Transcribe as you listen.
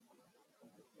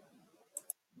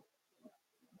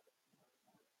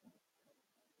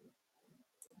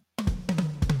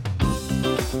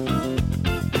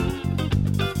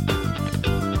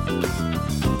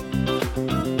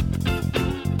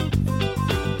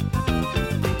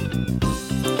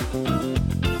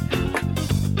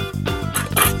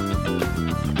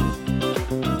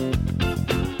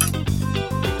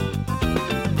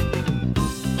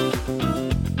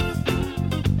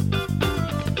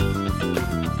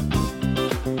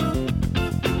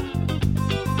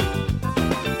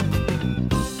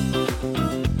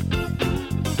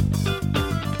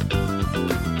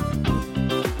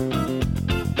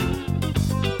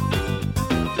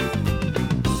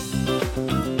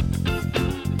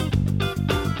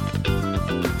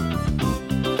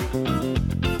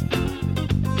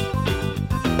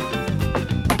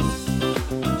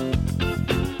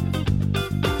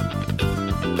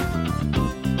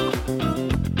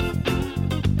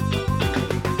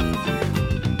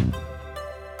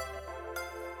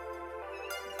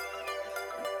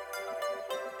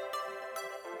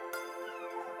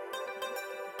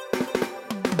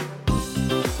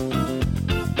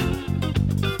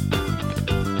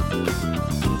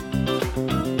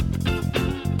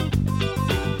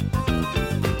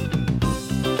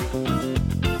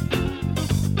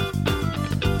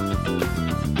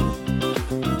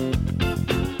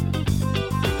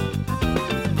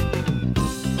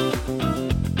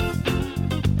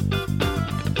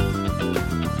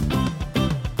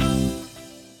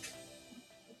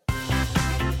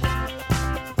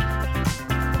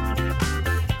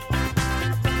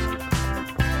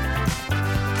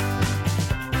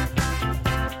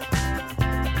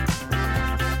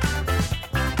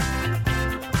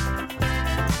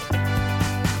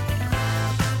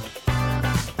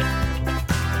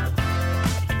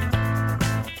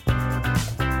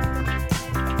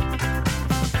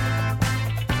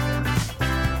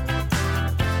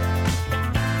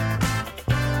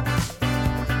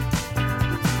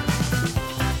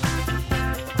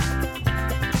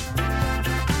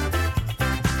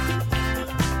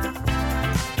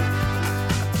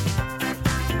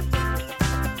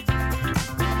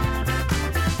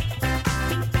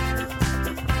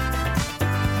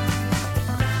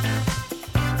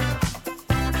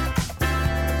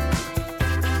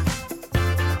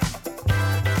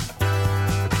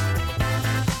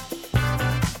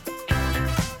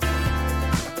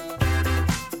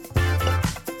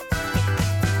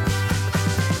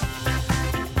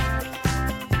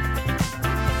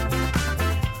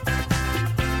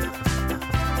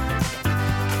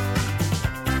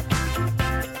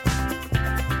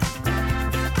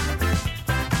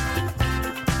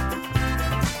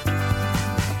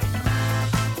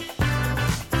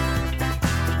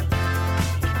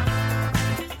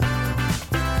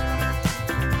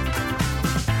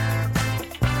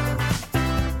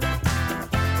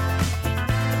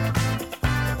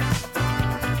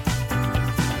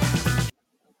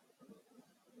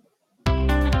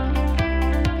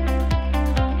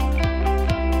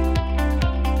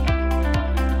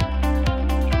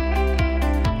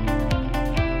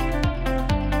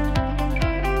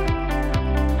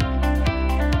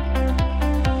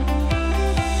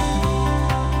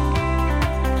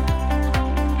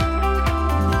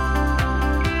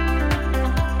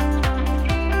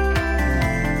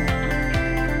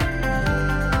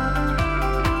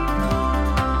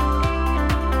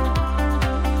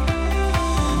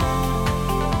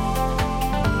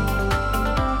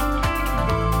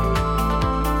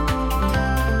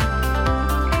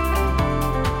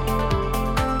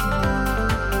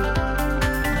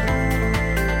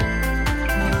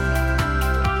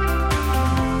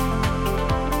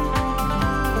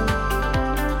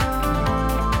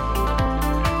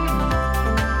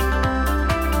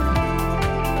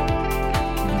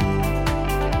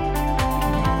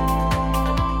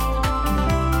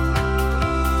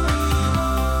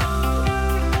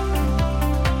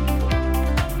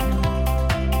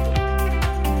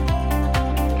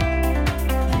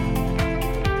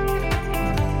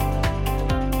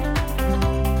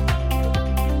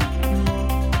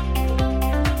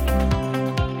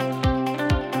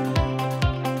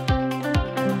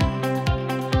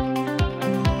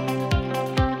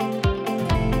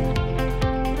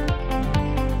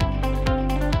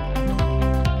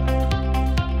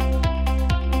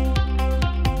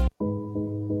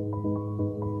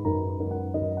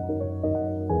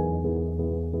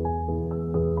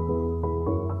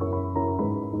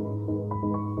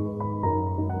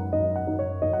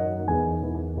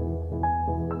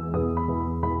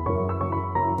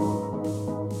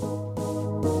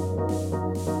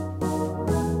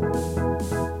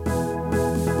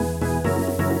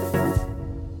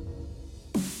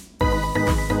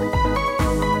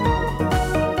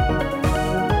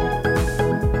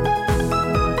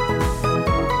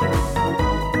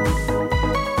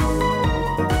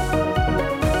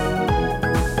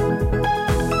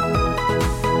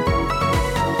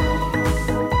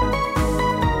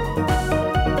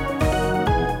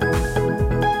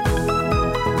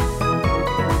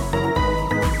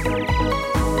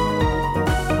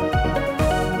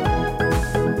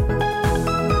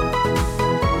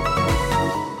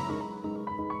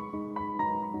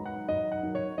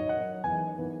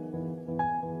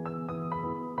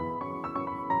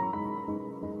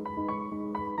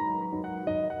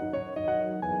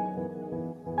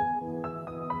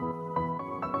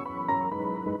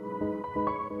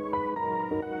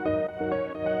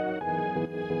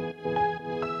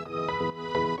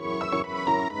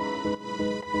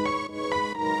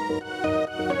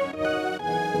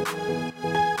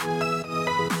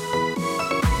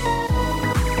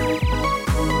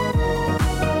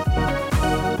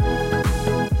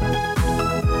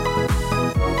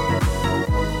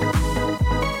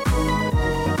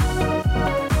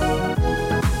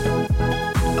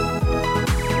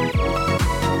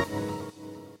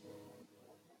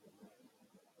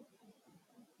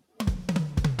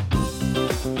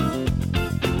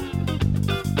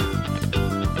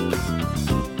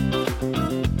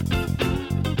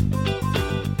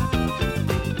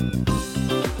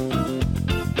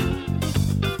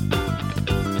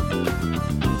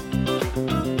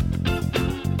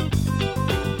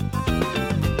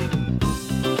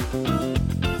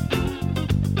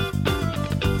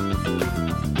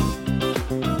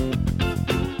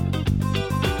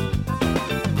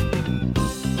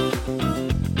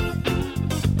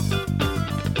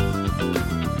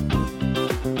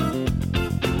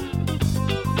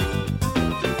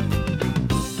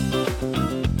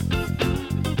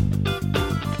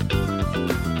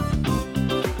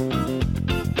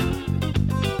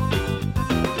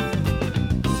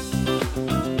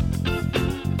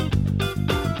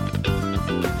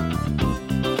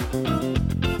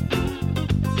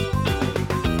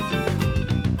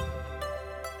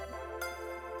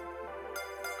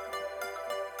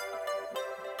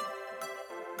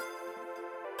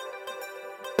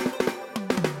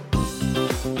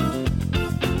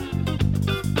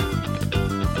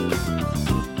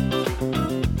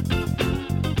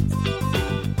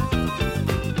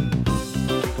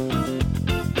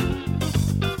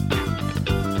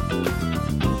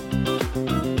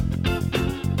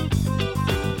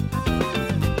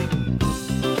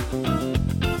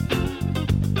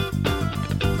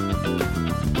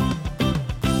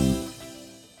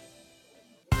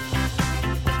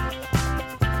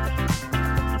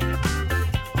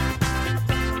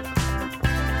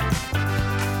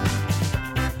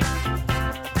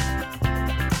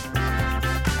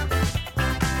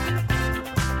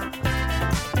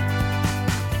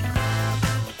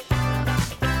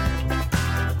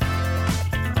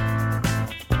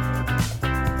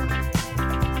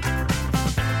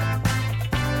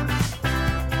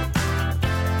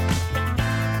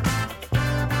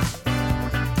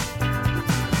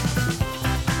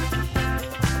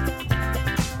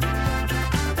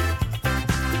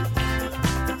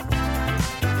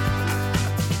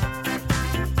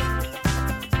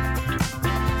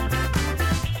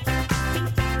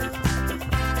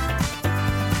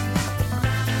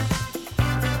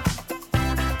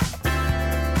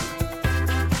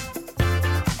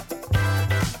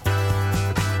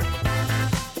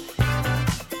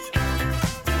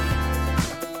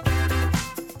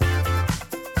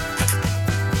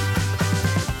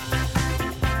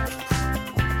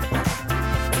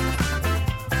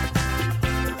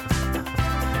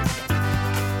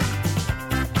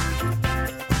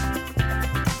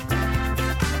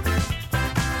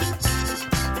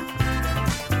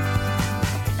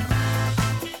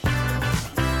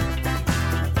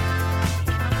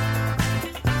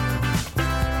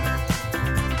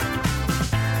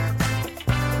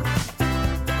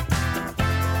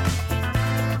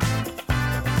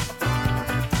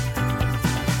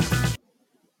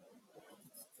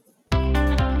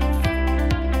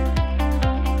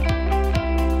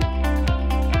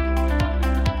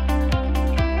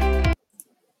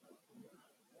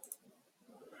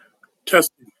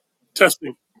Testing,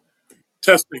 testing,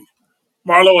 testing.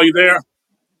 Marlo, are you there?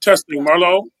 Testing,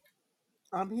 Marlo.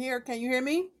 I'm here. Can you hear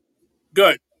me?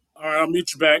 Good. All right, I'll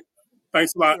meet you back.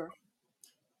 Thanks a lot. Sure.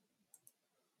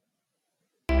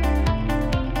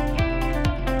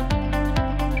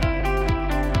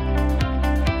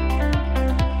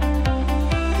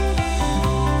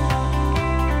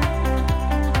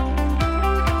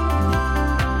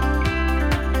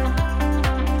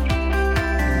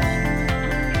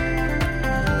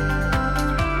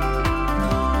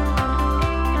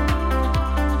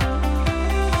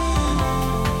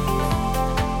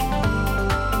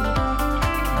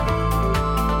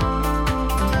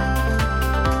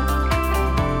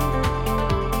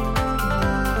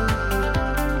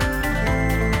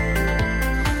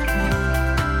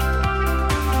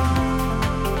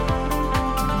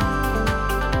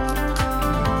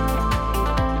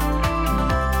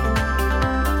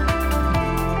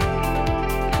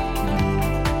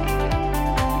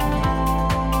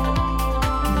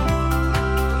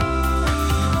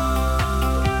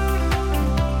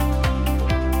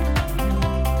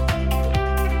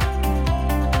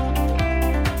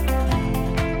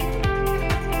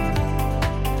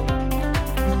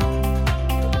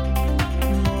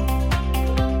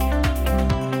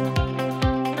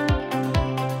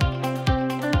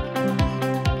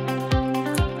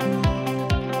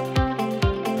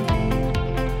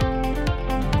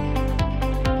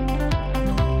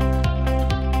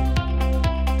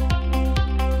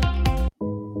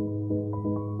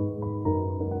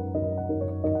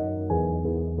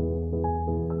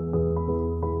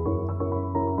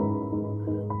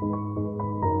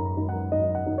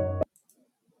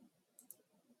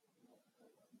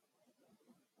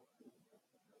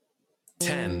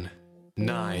 Ten,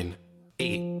 nine,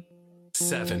 8,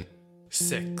 7,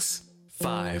 6,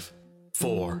 5,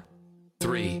 4,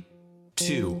 3,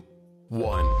 2,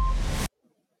 1.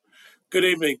 Good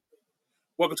evening.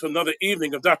 Welcome to another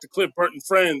evening of Dr. Clifton Burt and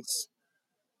Friends.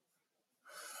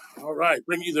 All right,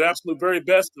 bringing you the absolute very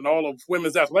best in all of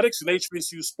women's athletics and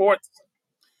HBCU sports.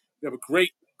 We have a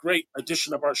great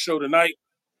edition of our show tonight.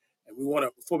 And we want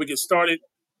to, before we get started,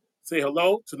 say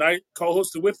hello tonight.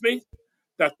 Co-hosted with me,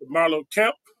 Dr. Marlo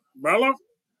Kemp. Marlo,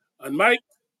 and Mike,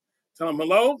 tell them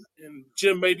hello. And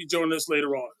Jim may be joining us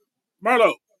later on.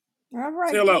 Marlo, All say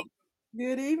right. hello.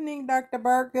 Good evening, Dr.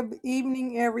 Burke. Good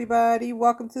evening, everybody.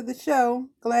 Welcome to the show.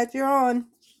 Glad you're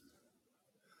on.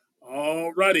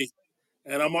 All righty.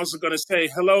 And I'm also going to say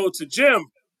hello to Jim.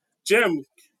 Jim,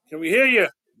 can we hear you?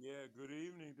 Yeah, good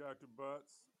evening, Dr.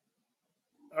 Butts.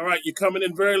 All right, you're coming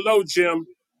in very low, Jim.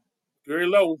 Very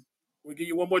low. We'll give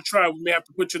you one more try. We may have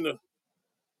to put you in the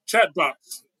chat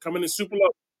box. Coming in super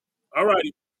low. All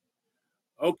righty.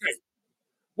 Okay.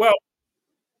 Well,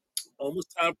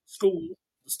 almost time for school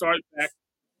to start back.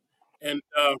 And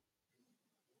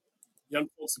young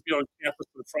folks will be on campus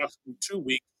for approximately 2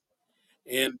 weeks.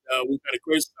 And we've had a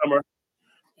great summer.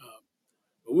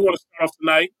 But we want to start off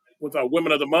tonight with our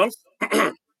Women of the Month.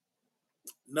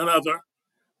 None other,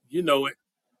 you know it,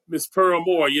 Miss Pearl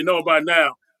Moore. You know by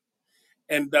now.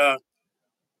 And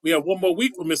we have one more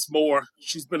week with Miss Moore.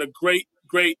 She's been a great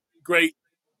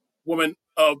Woman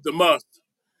of the Month.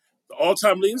 The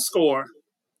all-time leading scorer,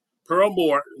 Pearl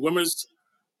Moore, women's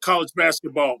college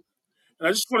basketball. And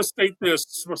I just want to state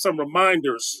this for some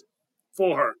reminders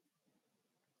for her.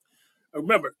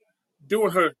 Remember,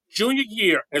 during her junior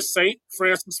year at St.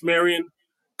 Francis Marian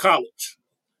College,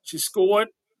 she scored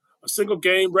a single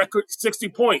game record 60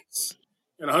 points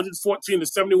in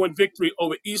 114-71 victory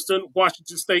over Eastern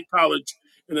Washington State College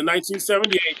in the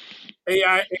 1978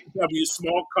 AIAW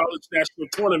Small College National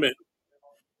Tournament.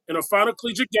 In her final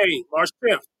collegiate game, March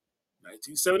 10th,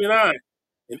 1979,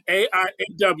 an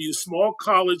AIAW Small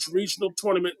College Regional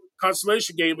Tournament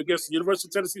consolation game against the University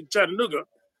of Tennessee Chattanooga,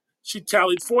 she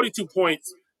tallied 42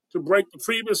 points to break the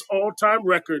previous all-time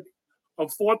record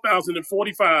of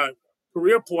 4,045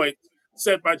 career points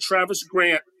set by Travis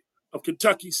Grant of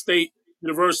Kentucky State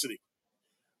University.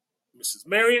 Mrs.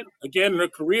 Marion, again in her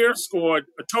career, scored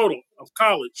a total of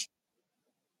college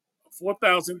of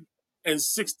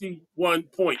 4,061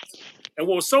 points. And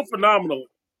what was so phenomenal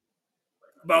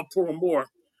about Pearl Moore,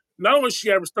 not only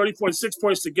she averaged 30.6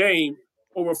 points a game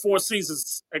over 4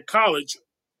 seasons at college,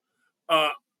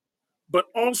 but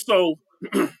also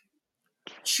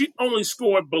she only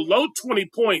scored below 20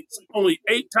 points only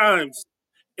 8 times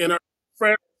in her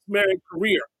Francis Marion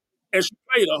career, and she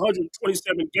played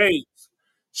 127 games.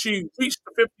 She reached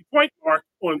the 50-point mark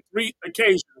on 3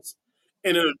 occasions,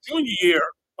 and in her junior year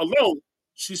alone,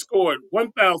 she scored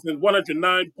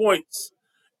 1,109 points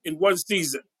in one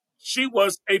season. She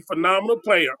was a phenomenal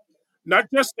player, not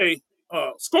just a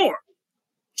scorer,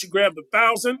 She grabbed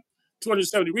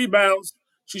 1,270 rebounds.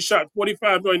 She shot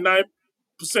 45.9%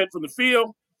 from the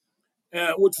field,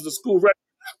 which was a school record.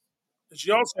 And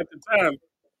she also, at the time,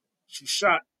 she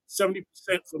shot 70%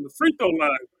 from the free throw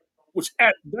line, which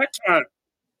at that time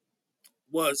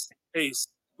was a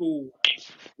school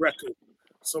record.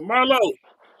 So, Marlo,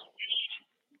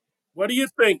 what do you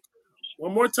think?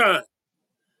 One more time,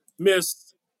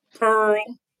 Miss Pearl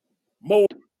Moore.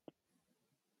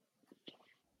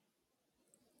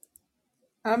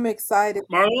 I'm excited.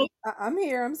 Marlo? I'm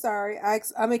here. I'm sorry.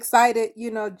 I'm excited,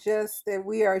 just that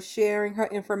we are sharing her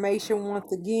information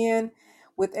once again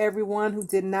with everyone who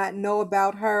did not know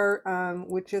about her,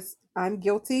 which is I'm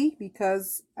guilty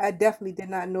because I definitely did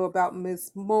not know about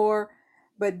Miss Moore,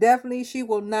 but definitely she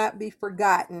will not be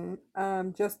forgotten.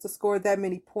 Just to score that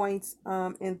many points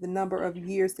in the number of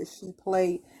years that she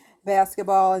played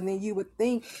basketball. And then you would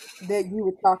think that you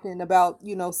were talking about,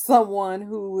 someone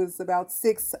who was about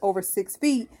over 6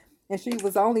 feet, and she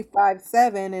was only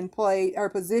 5'7" and played her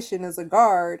position as a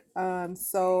guard.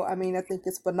 So I mean, I think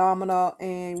it's phenomenal,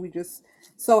 and we just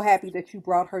so happy that you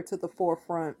brought her to the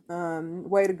forefront.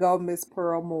 Way to go, Miss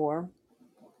Pearl Moore.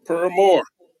 Pearl Moore.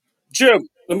 Jim,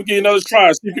 let me give you another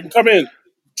try. See if you can come in.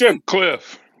 Jim.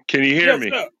 Cliff, can you hear Yes, me?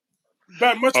 sir.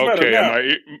 Much better Okay, now.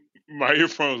 my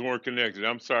earphones weren't connected.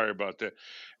 I'm sorry about that.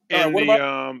 All right. In What the about?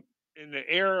 um in the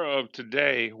era of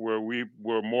today, where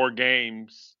more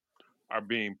games are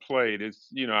being played, it's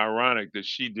ironic that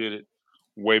she did it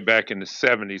way back in the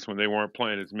 '70s when they weren't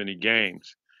playing as many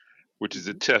games, which is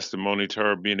a Mhm. testimony to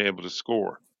her being able to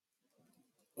score.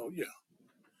 Oh yeah.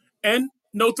 And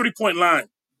no 3-point line.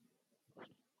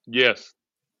 Yes.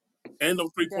 And no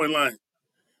three Yeah. point line.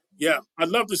 Yeah. I'd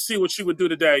love to see what she would do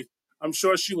today. I'm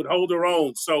sure she would hold her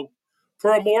own. So,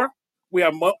 Pearl Moore, we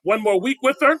have one more week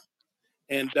with her,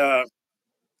 and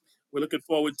we're looking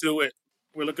forward to it.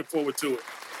 We're looking forward to it.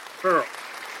 Pearl.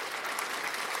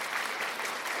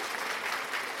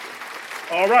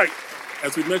 All right.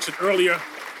 As we mentioned earlier,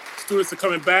 students are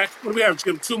coming back. What do we have,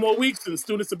 Jim? 2 more weeks, and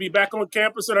students will be back on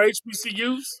campus at our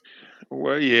HBCUs.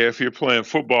 Well, yeah, if you're playing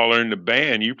football or in the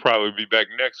band, you probably be back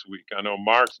next week. I know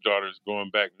Mark's daughter's going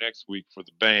back next week for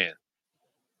the band.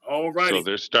 All So righty.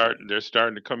 they're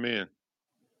starting to come in.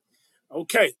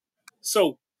 Okay.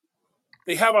 So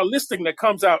they have a listing that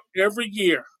comes out every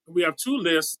year. We have two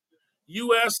lists: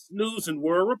 U.S. News and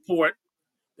World Report.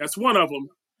 That's one of them,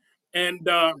 and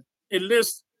it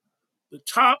lists the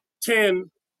top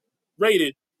 10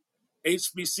 rated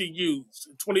HBCUs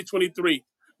in 2023.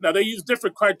 Now they use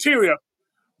different criteria,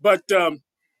 but well,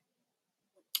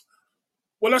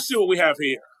 let's see what we have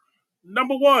here.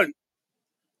 Number one,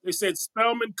 they said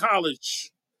Spelman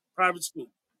College, private school.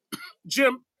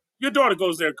 Jim, your daughter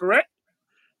goes there, correct?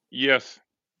 Yes,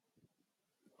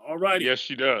 All righty. yes,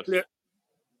 she does.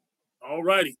 All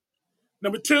righty.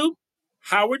 Number two,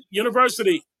 Howard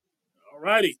University. All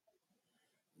righty.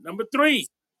 Number three,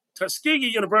 Tuskegee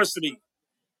University.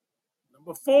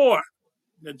 Number four,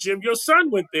 now Jim, your son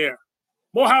went there.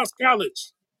 Morehouse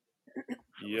College.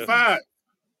 Number Yes, five,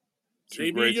 two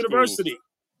Xavier great schools. University.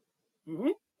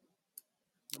 Mhm.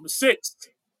 Number six,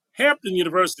 Hampton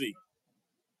University.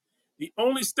 The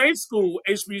only state school,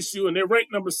 HBCU, and they're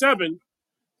ranked number seven,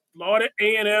 Florida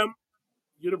A&M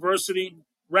University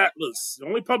Rattlers. The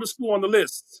only public school on the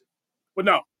list. But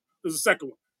no, there's a second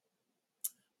one.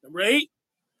 Number eight,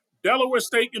 Delaware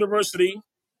State University.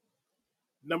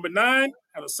 Number nine,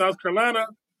 out of South Carolina,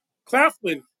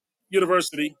 Claflin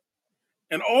University.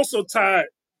 And also tied,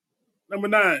 number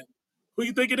nine. Who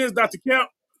you think it is, Dr. Kemp?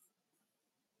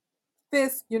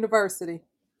 Fisk University.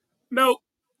 No,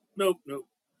 no, no.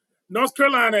 North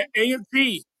Carolina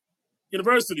A&T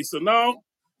University. So no,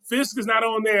 Fisk is not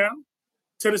on there.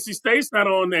 Tennessee State's not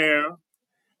on there.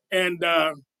 And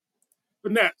but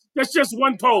that's just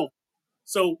one poll.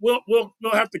 So we'll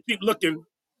have to keep looking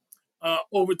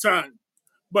over time.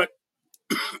 But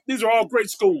these are all great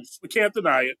schools. We can't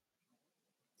deny it.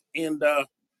 And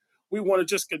we want to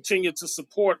just continue to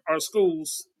support our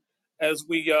schools as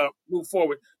we move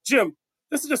forward. Jim,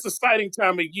 this is just an exciting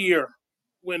time of year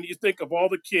when you think of all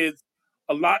the kids,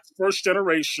 a lot first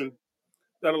generation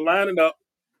that are lining up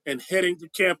and heading to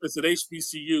campus at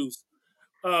HBCUs.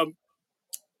 Um,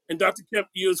 and Dr. Kemp,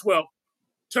 you as well.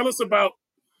 Tell us about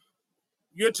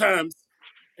your times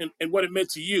and what it meant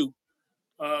to you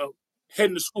uh,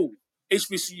 heading to school,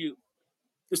 HBCU,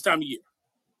 this time of year.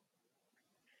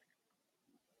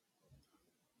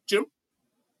 Jim?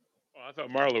 Oh, I thought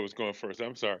Marlo was going first.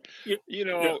 I'm sorry. Yeah. You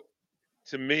Yeah. know,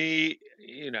 to me,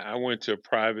 I went to a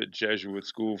private Jesuit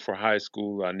school for high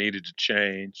school. I needed to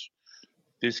change.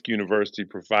 Fisk University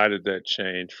provided that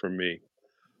change for me.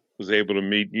 Was able to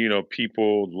meet,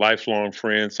 people, lifelong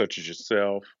friends such as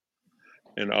yourself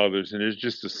and others. And it's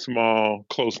just a small,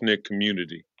 close knit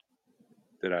community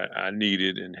that I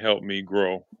needed and helped me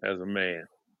grow as a man.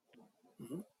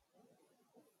 Mhm.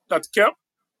 Dr. Kemp?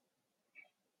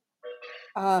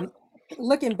 Um,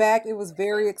 Looking back, it was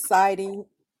very exciting,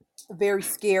 very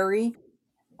scary.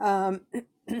 Um,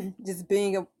 just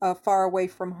being far away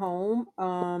from home.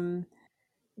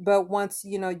 But once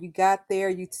you got there,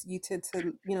 you tend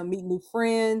to meet new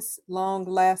friends, long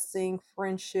lasting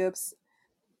friendships.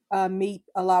 Meet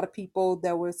a lot of people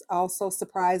that was also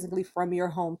surprisingly from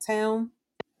your hometown.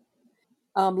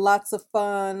 Lots of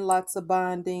fun, lots of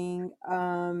bonding.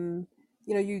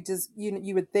 You just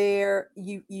you were there.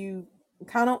 You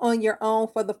kind of on your own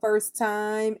for the first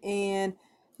time, and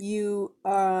you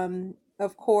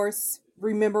of course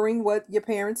remembering what your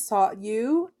parents taught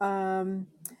you.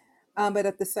 But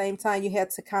at the same time, you had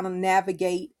to kind of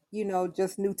navigate,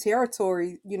 just new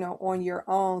territory, on your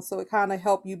own. So it kind of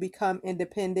helped you become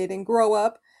independent and grow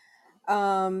up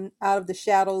out of the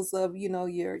shadows of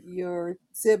your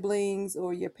siblings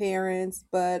or your parents,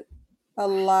 but a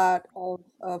lot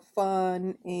of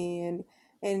fun and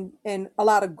a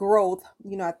lot of growth.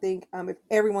 I think if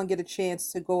everyone get a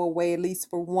chance to go away at least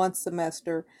for one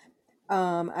semester,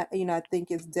 I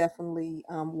think it's definitely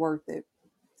worth it.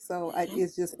 So Mhm.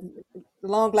 it's just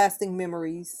long lasting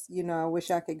memories. I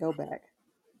wish I could go back.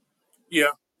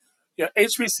 Yeah, yeah.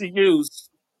 HBCUs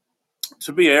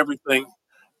to be everything.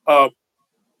 Uh,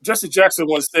 Jesse Jackson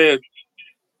once said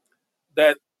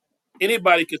that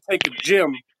anybody could take a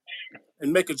gym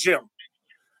and make a gym.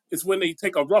 It's when they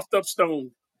take a roughed up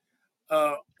stone,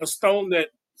 a stone that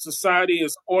society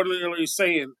is ordinarily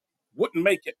saying wouldn't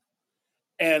make it,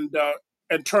 and uh,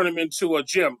 and turn them into a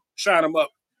gym, shine them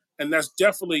up, and that's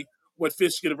definitely what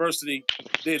Fisk University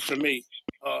did for me.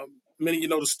 Many of you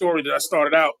know the story that I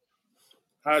started out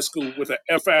high school with an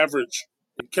F average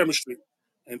in chemistry,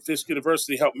 and Fisk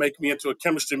University helped make me into a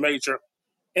chemistry major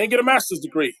and get a master's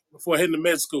degree before heading to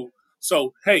med school.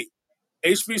 So hey,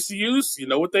 HBCUs, you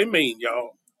know what they mean,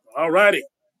 y'all. All righty.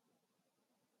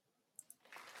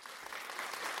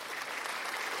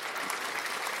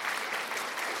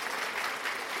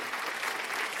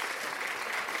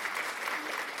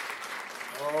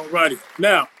 All righty.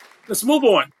 Now, let's move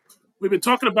on. We've been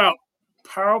talking about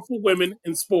powerful women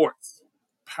in sports.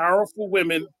 Powerful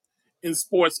women in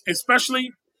sports,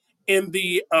 especially in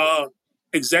the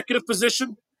executive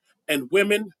position and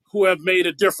women who have made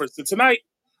a difference. And tonight,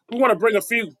 we want to bring a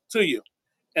few to you.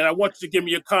 And I want you to give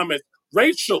me your comment.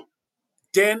 Rachael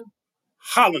Den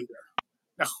Hollander.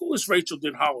 Now, who is Rachael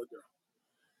Den Hollander?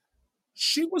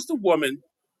 She was the woman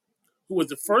who was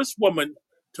the first woman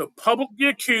to publicly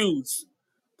accuse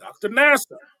Dr.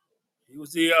 Nasser. He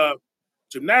was the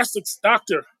gymnastics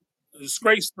doctor,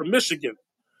 disgraced from Michigan,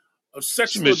 of It's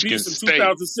sexual Michigan abuse in State.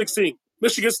 2016.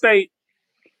 Michigan State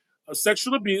of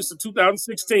sexual abuse in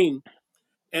 2016.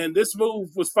 And this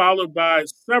move was followed by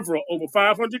several, over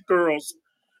 500 girls,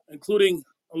 including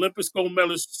Olympic gold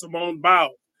medalist Simone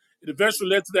Biles. It eventually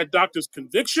led to that doctor's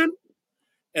conviction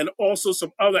and also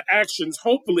some other actions,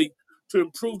 hopefully, to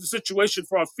improve the situation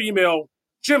for our female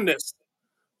gymnasts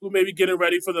who may be getting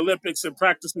ready for the Olympics and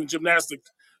practicing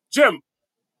gymnastics. Jim,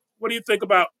 what do you think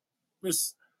about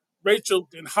Miss Rachael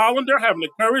Den Hollander having the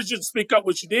courage to speak up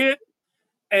what she did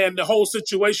and the whole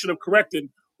situation of correcting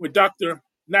with Dr.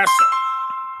 Nasser?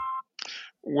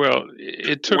 Well,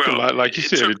 it took a Well, lot, like you it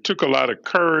said, took. it took a lot of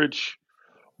courage.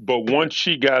 But once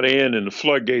she got in and the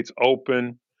floodgates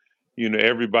opened,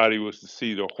 everybody was to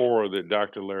see the horror that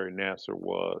Dr. Larry Nasser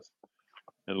was,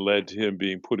 and led to him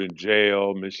being put in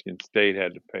jail. Michigan State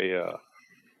had to pay a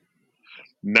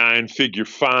nine-figure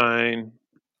fine,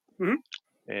 Mhm.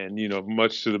 and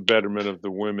much to the betterment of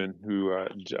the women who are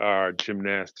our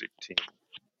gymnastic team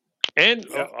and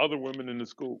Yeah. other women in the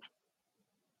school.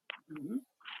 Mm-hmm.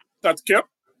 Dr. Kemp?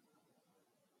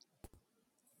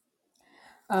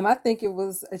 I think it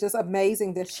was just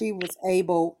amazing that she was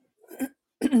able,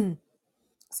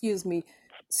 excuse me,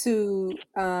 to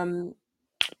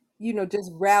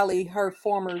just rally her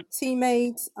former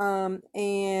teammates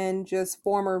and just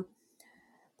former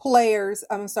players,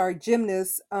 I'm sorry,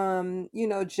 gymnasts,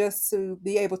 just to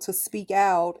be able to speak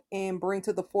out and bring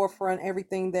to the forefront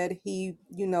everything that he,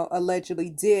 allegedly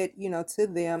did, to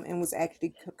them and was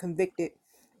actually convicted,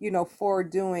 for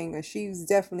doing. She's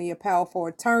definitely a powerful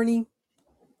attorney.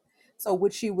 So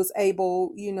which she was able,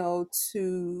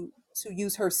 to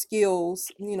use her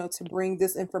skills, to bring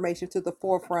this information to the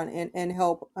forefront and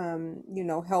help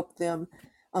help them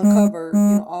uncover,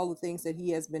 all the things that he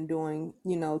has been doing,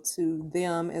 to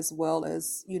them as well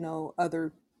as,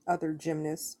 other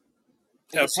gymnasts.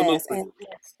 in the past. Absolutely. And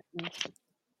yes,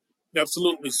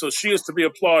 Absolutely. So she is to be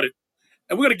applauded.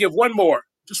 And we're going to give one more,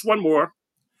 just one more.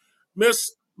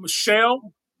 Miss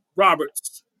Michelle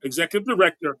Roberts, Executive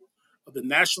Director of the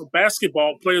National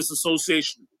Basketball Players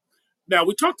Association. Now,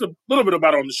 we talked a little bit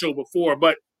about it on the show before,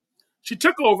 but she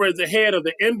took over as the head of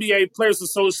the NBA Players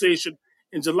Association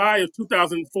in July of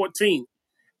 2014,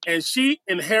 and she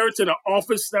inherited an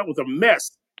office that was a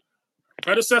mess.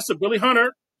 Predecessor Billy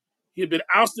Hunter, he had been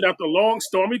ousted after a long,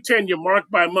 stormy tenure marked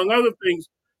by, among other things,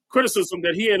 criticism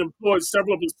that he had employed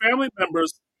several of his family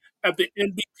members at the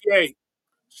NBPA.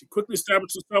 She quickly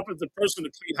established herself as the person to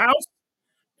clean house,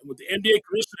 and with the NBA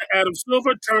Commissioner Adam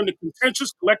Silver turned the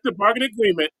contentious collective bargaining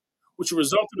agreement, which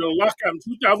resulted in a lockout in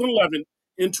 2011,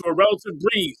 into a relative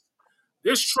breeze.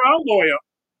 This trial lawyer,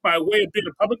 by way of being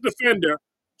a public defender,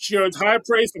 she earns high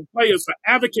praise from players for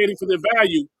advocating for their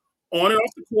value on and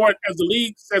off the court as the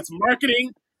league sets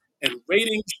marketing and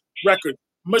ratings records.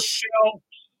 Michelle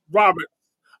Roberts.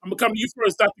 I'm going to come to you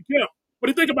first, Dr. Kim. What do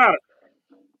you think about it?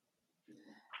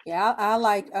 yeah, I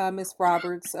like Miss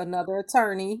Roberts, another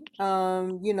attorney.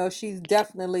 She's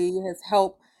definitely has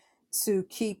helped to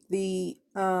keep the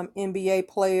NBA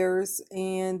players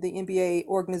and the NBA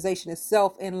organization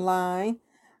itself in line.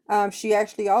 She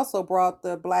actually also brought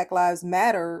the Black Lives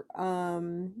Matter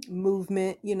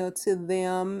movement, to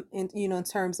them, in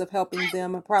terms of helping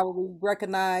them and probably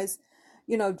recognize,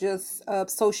 just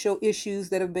social issues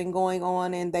that have been going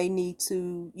on, and they need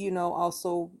to,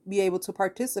 also be able to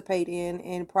participate in,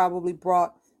 and probably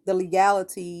brought the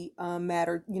legality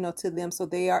matter, to them, so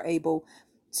they are able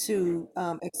to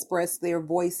express their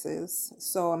voices.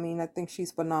 So, I mean, I think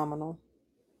she's phenomenal.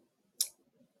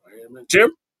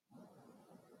 Jim?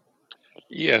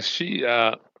 Yes, she,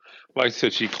 like I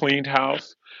said, she cleaned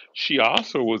house. She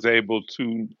also was able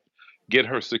to get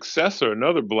her successor,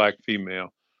 another black female,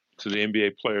 to the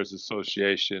NBA Players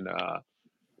Association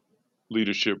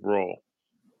leadership role,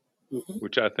 Mm-hmm.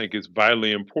 which I think is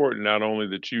vitally important. Not only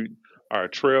that you are a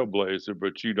trailblazer,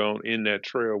 but you don't end that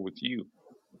trail with you.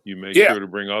 You make Yeah, sure to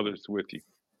bring others with you.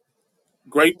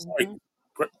 great point. Hmm.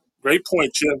 Great, great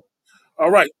point, Jim.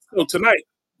 All right, so tonight,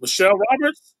 Michelle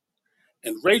Roberts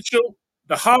and Rachael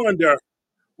Dehollander,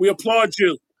 we applaud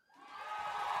you.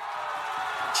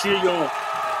 Cheer you on.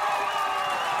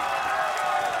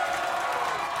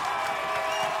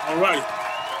 All right.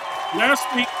 Last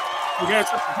week, we had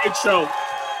such a great show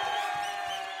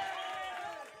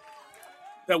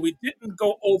that we didn't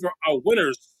go over our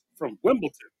winners from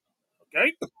Wimbledon.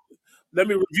 Okay? Let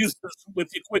me review this with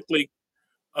you quickly.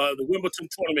 The Wimbledon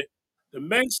tournament. The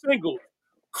men's singles,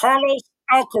 Carlos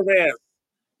Alcaraz,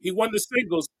 he won the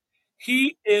singles.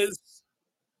 He is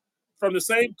from the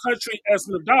same country as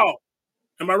Nadal.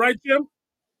 Am I right, Jim?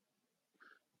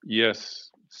 Yes,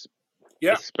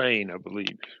 Yeah, Spain, I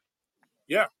believe.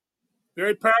 yeah.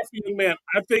 Very powerful young man.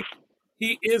 I think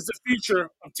he is the future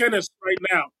of tennis right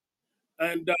now.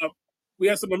 And we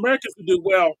had some Americans who did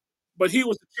well, but he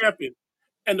was the champion.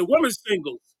 And the women's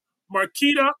singles,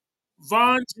 Marketa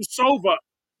Vondrousova,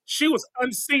 she was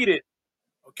unseeded,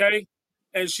 okay?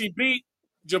 And she beat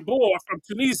Jabor from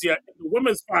Tunisia in the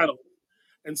women's final.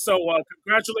 And so,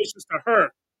 congratulations to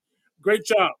her. Great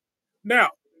job. Now,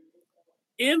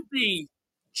 in the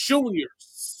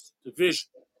juniors division,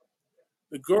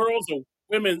 the girls or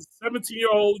women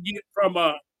 17-year-old from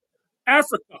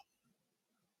Africa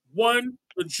won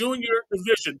the junior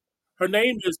division. Her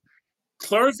name is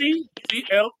Clervie,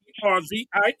 Clervie,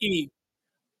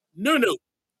 Nunu,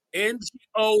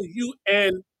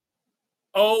 Ngounoue.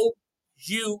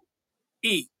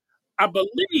 I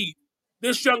believe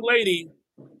this young lady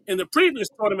in the previous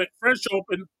tournament, French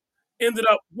Open, ended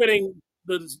up winning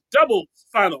the doubles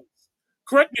finals.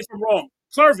 Correct me if I'm wrong,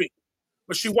 Clervie,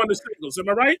 but she won the singles. Am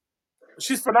I right?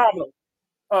 She's phenomenal.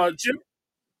 Jim?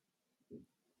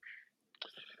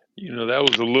 You know, that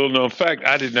was a little known fact.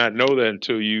 I did not know that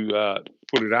until you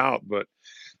put it out, but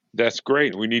that's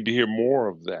great. We need to hear more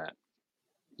of that.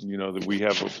 You know, that we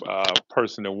have a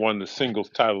person that won the singles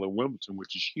title at Wimbledon,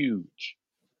 which is huge.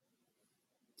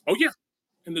 Oh, yeah,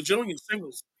 in the junior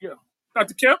singles. Yeah.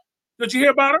 Dr. Kemp, did you hear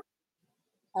about her?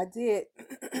 I did.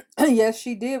 Yes,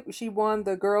 she did. She won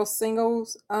the girls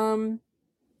singles in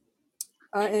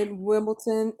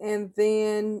Wimbledon, and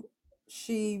then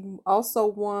she also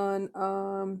won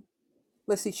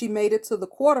let's see, she made it to the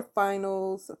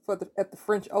quarterfinals for the at the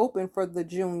French Open for the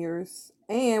juniors,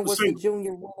 and The was the singles.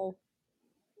 junior winner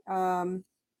um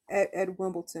at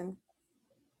Wimbledon.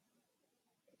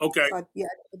 Okay. So yeah,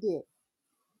 I did.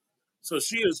 So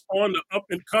she is on the up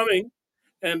and coming.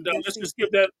 And Yes, let's she just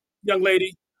give that young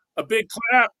lady a big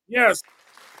clap. Yes,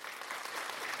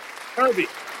 Herbie.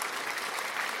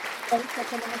 Thanks for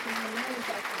pronouncing my name,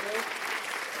 Dr. Bill.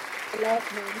 I love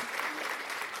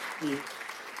him. Mm.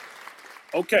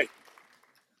 Okay,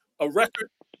 a record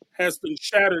has been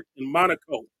shattered in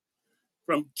Monaco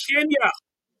from Kenya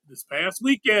this past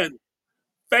weekend.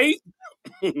 Faith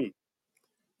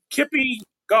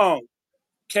Kipyegon,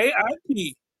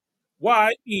 Kipyegon.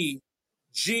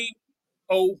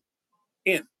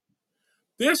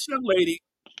 This young lady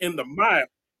in the mile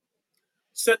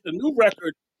set the new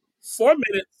record 4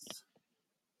 minutes,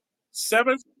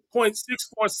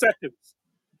 7.64 seconds,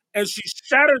 and she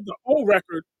shattered the old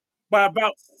record by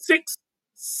about 6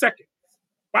 seconds.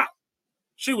 Wow,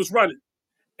 she was running.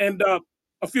 And a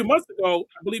few months ago,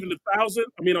 I believe in the on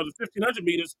the 1500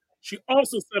 meters, she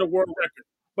also set a world record.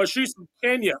 But she's from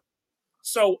Kenya.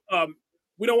 So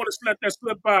we don't want to let that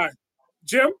slip by.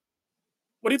 Jim,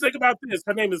 what do you think about this?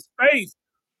 Her name is Faith.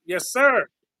 Yes, sir.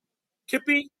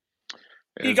 Kippy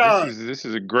And this Egon. is this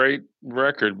is a great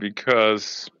record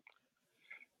because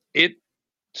it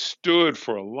stood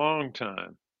for a long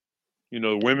time.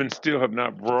 Women still have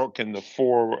not broken the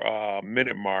 4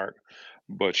 minute mark,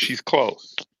 but she's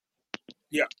close.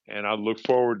 Yeah. And I look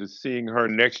forward to seeing her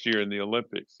next year in the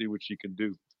Olympics, see what she can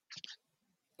do.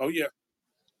 Oh, yeah.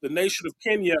 The nation of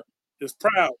Kenya is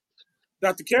proud.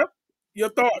 Dr. Kemp, your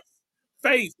thoughts?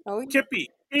 Faith, Oh, Kippy,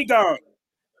 Egon.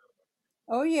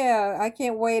 oh yeah, I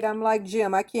can't wait. I'm like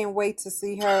Jim. I can't wait to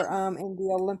see her in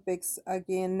the Olympics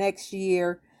again next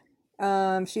year.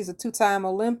 She's a two-time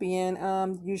Olympian.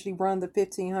 Usually run the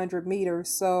 1500 meters.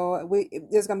 So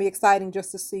it's gonna be exciting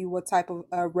just to see what type of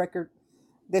record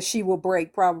that she will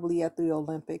break probably at the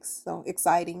Olympics. So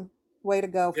exciting. Way to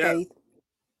go, Yes. Faith.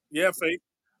 Yeah, Faith.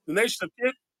 The nation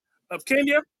of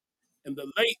Kenya and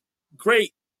the late,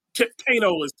 great Kip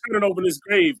Kano is turning over in his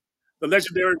grave. The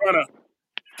legendary runner,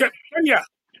 Kip Kenya.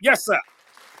 Yes, sir.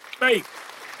 Faith.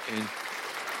 And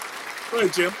Go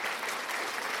ahead, Jim.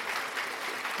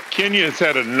 Kenya has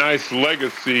had a nice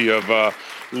legacy of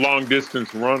long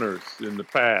distance runners in the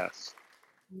past,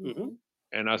 Mm-hmm. Hmm.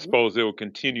 and I suppose they will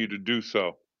continue to do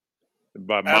so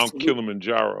by Mount Absolutely.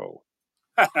 Kilimanjaro.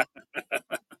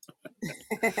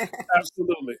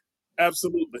 Absolutely.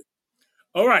 Absolutely.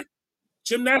 All right.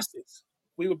 Gymnastics.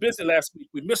 We were busy last week.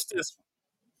 We missed this one.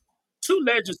 Two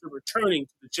legends are returning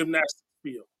to the gymnastics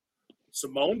field.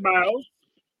 Simone Biles,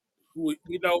 who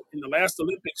we know in the last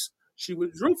Olympics, she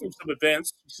withdrew from some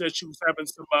events. She said she was having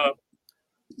some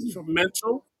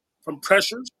mental, from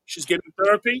pressures. She's getting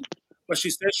therapy, but she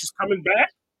said she's coming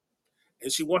back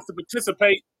and she wants to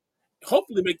participate,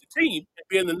 hopefully make the team and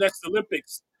be in the next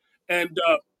Olympics. And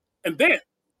then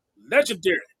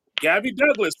legendary Gabby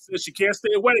Douglas says she can't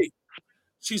stay away.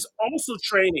 She's also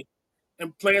training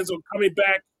and plans on coming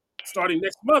back starting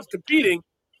next month, competing,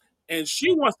 and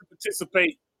she wants to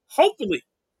participate, hopefully,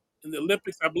 in the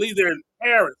Olympics. I believe they're in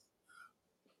Paris.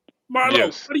 Marlo,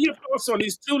 Yes. what are your thoughts on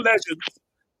these two legends?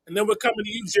 And then we're coming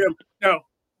to you, Jim. Now,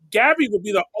 Gabby will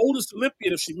be the oldest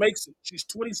Olympian if she makes it. She's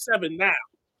 27 now.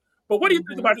 But what do you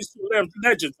think Hmm. about these two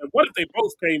legends? And what if they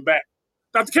both came back?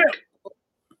 Dr. Kemp.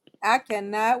 I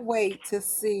cannot wait to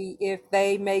see if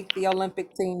they make the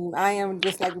Olympic team. I am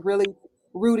just like really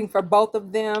rooting for both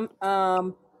of them.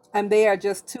 And they are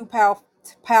just two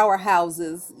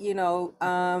powerhouses,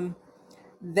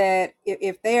 that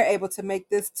if they are able to make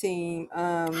this team,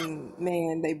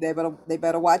 man, they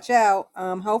better watch out.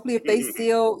 Hopefully, if they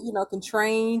still can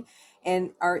train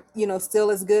and are still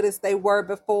as good as they were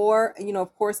before,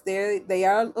 of course they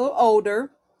are a little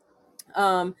older,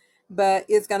 um, but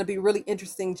it's going to be really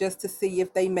interesting just to see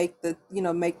if they make the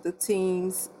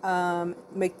teams,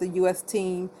 make the U.S.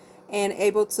 team, and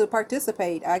able to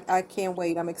participate. I can't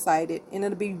wait. I'm excited, and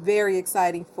it'll be very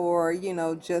exciting for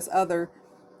just other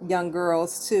young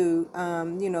girls too,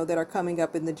 that are coming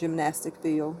up in the gymnastic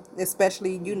field,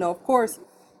 especially of course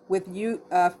with you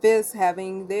Fizz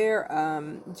having their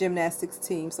gymnastics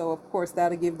team. So of course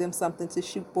that'll give them something to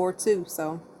shoot for too.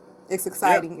 So it's Yeah.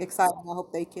 exciting. I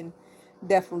hope they can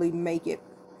definitely make it.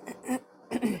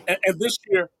 And this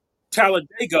year,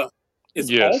 Talladega is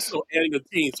Yes. also adding a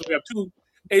team. So we have two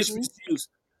Mhm. HBCUs.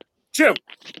 Jim,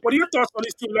 what are your thoughts on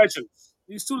these two legends?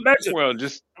 These two legends. Well,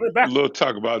 just Coming a back. little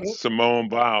talk about Mhm. Simone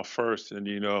Biles first, and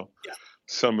Yeah.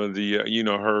 some of the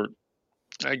her,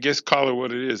 I guess, call it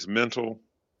what it is, mental.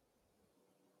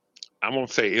 I won't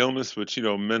say illness, but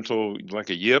mental, like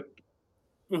a yip.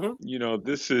 Hmm.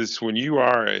 This is when you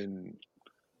are in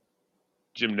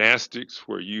gymnastics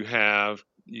where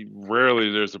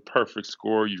rarely there's a perfect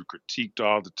score. You're critiqued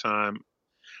all the time.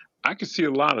 I can see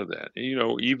a lot of that.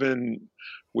 Even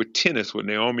with tennis, with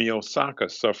Naomi Osaka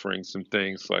suffering some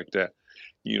things like that.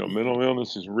 Mental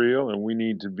illness is real, and we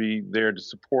need to be there to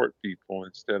support people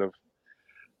instead of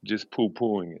just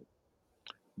poo-pooing it.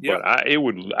 Yeah. But I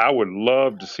would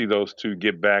love to see those two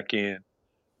get back in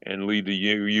and lead the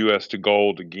U.S. to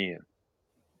gold again.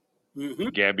 Mm-hmm.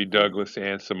 Gabby Mm-hmm. Douglas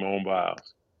and Simone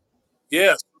Biles.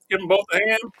 Yes. Let's give them both a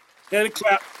hand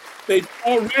clap. They've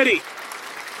already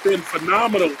been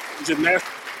phenomenal in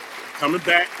gymnastics. Coming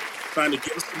back, trying to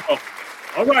give us some hope.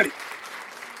 All righty.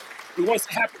 We want to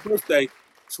say happy birthday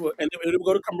and then we'll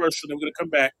go to commercial, then we're going to come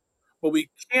back. But we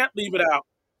can't leave it out.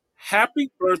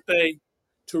 Happy birthday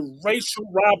to Rachel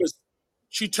Robinson.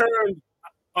 She turned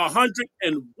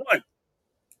 101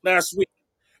 last week.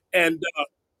 And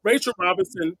Rachel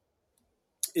Robinson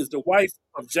is the wife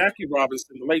of Jackie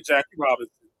Robinson, the late Jackie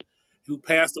Robinson, who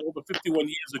passed over 51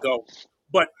 years ago.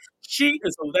 But she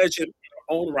is a legend in her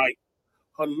own right.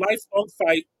 Her lifelong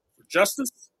fight for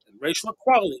justice and racial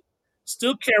equality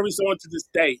still carries on to this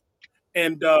day.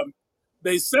 And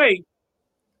they say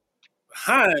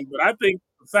behind, but I think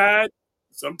beside,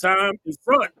 sometimes in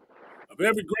front of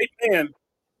every great man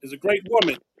is a great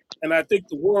woman. And I think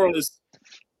the world is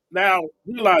now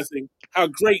realizing how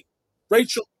great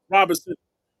Rachel Robinson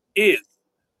is.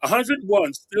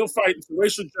 101, still fighting for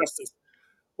racial justice.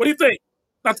 What do you think?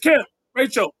 Dr. Kim,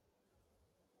 Rachel.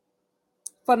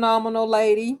 Phenomenal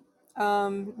lady,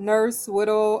 nurse,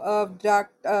 widow of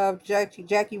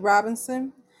Jackie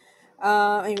Robinson.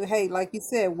 And hey, like you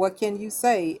said, what can you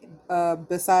say?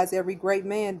 Besides every great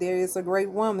man, there is a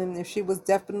great woman, and she was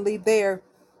definitely there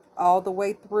all the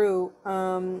way through.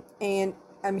 And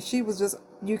I mean, she was just,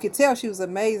 you could tell she was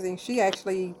amazing. She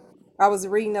actually, I was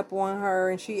reading up on her,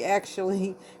 and she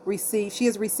actually she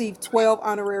has received 12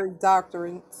 honorary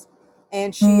doctorates,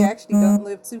 and she actually don't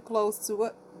live too close to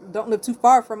it. Don't live too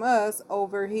far from us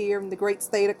over here in the great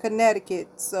state of Connecticut.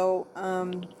 So,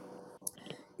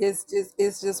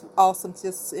 it's just awesome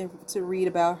just to read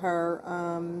about her,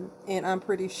 and I'm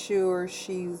pretty sure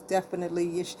she's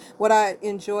definitely what I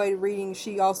enjoyed reading.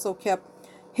 She also kept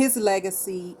his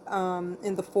legacy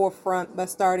in the forefront by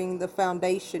starting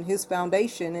his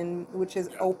foundation, and which has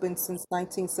Yeah, opened since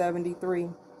 1973.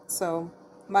 So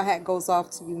my hat goes off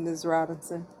to you, Ms.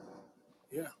 Robinson.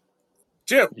 yeah.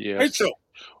 Jim, Yes, Rachel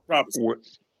Robinson. we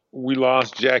we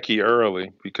lost Jackie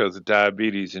early because of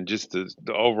diabetes and just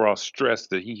the overall stress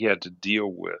that he had to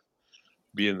deal with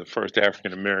being the first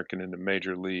African American in the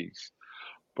major leagues.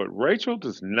 But Rachel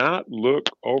does not look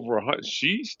over 100.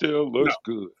 She still No. looks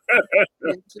good.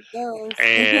 Yes, she does.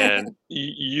 And,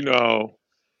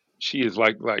 she is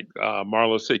like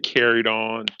Marlo said, carried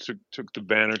on, took the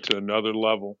banner to another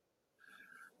level.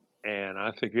 And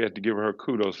I think we have to give her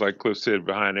kudos. Like Cliff said,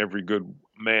 behind every good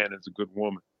man is a good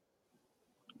woman.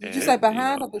 Did you say And,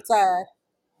 behind or beside?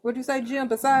 What did you say, Jim?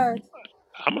 Besides?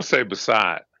 I'm going to say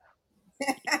beside.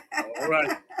 All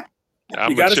right.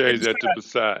 I'm You going got to to stay change that to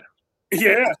beside. beside.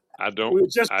 Yeah. We were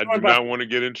just I do joined by not want to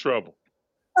get in trouble.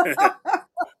 we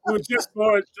were just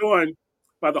joined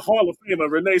by the Hall of Famer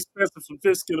Renee Spencer from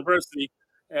Fisk University.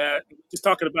 Just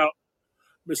talking about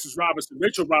Mrs. Robinson,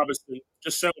 Rachel Robinson,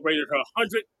 just celebrated her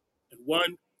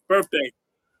 101 birthday.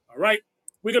 All right.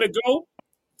 We're going to go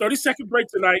 30-second break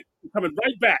tonight. We're coming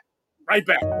right back. Right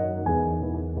back.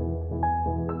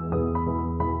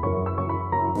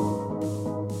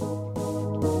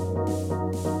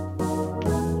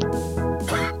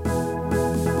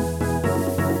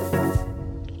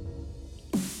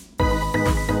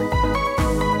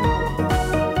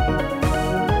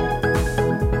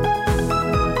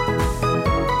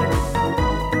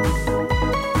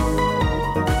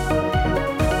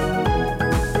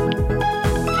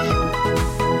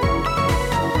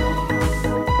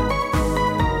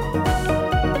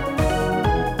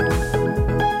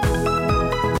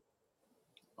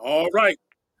 All right.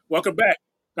 Welcome back.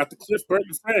 Dr. Cliff Burt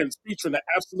and Friends, featuring the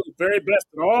absolute very best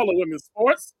in all of women's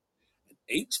sports.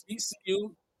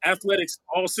 HBCU athletics,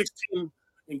 all 16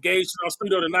 engaged in our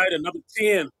studio tonight, another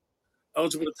 10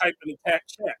 eligible to type in the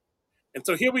chat. And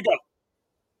so here we go.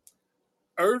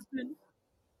 Irvin,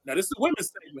 now this is a women's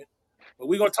statement, but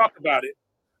we're going to talk about it.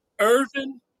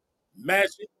 Irvin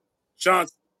Magic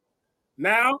Johnson,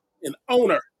 now an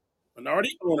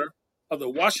minority owner of the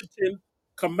Washington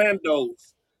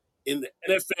Commandos in the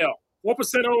NFL. 4%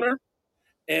 owner,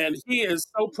 and he is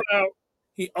so proud.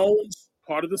 He owns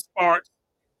part of the Sparks,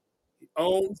 he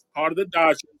owns part of the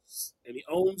Dodgers, and he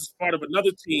owns part of another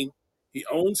team. He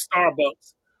owns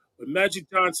Starbucks. But Magic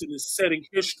Johnson is setting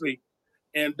history.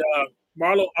 And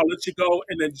Marlo, I'll let you go.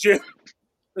 And then Jim,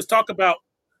 let's talk about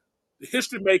the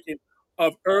history making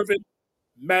of Irvin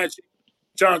Magic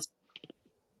Johnson.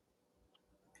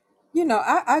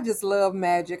 I just love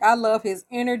Magic. I love his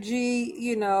energy.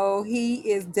 He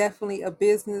is definitely a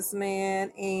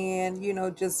businessman. And,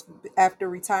 just after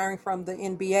retiring from the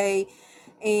NBA,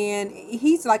 and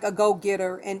he's like a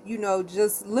go-getter. And,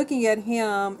 just looking at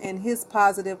him and his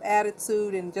positive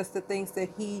attitude and just the things that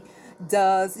he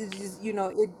does, it's just,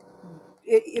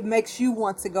 it makes you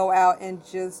want to go out and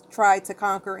just try to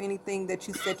conquer anything that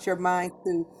you set your mind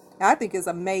to. I think it's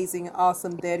amazing and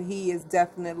awesome that he is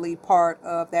definitely part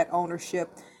of that ownership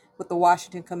with the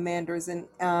Washington Commanders, and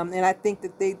I think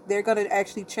that they're going to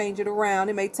actually change it around.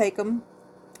 It may take them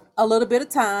a little bit of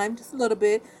time, just a little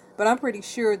bit, but I'm pretty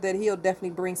sure that he'll definitely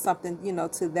bring something,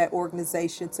 to that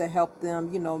organization to help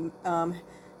them,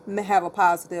 have a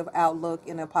positive outlook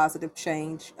and a positive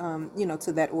change,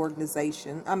 to that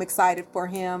organization. I'm excited for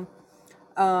him,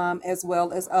 as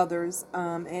well as others,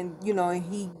 and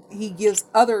he gives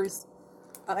others,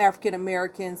 African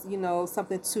Americans,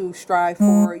 something to strive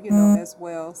for, as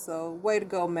well. So way to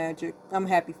go, Magic. I'm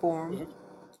happy for him. Mhm.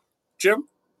 Jim?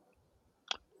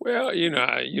 Well,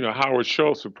 Howard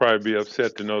Schultz would probably be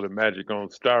upset to know that Magic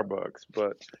owns Starbucks,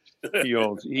 but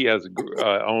owns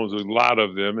a lot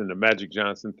of them in the Magic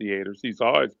Johnson theaters. He's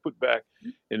always put back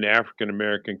in the African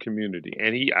American community,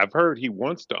 and I've heard he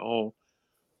wants to own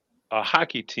a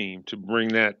hockey team to bring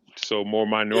that so more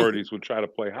minorities would try to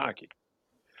play hockey.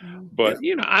 Yeah. But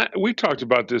we talked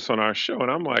about this on our show,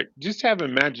 and I'm like, just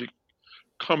having Magic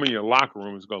come in your locker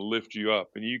room is going to lift you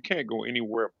up, and you can't go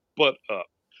anywhere but up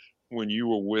when you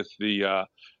were with the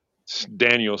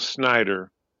Daniel Snyder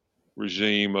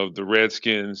regime of the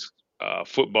Redskins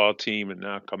football team and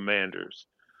now Commanders.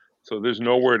 So there's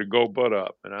nowhere to go but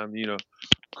up, and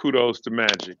kudos to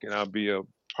Magic, and I'll be a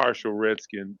partial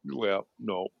Redskin, well,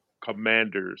 no,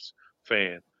 Commanders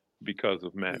fan because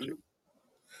of Magic. Mhm.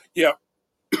 Yeah.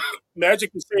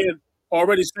 Magic is saying,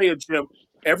 Jim,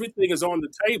 everything is on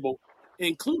the table,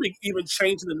 including even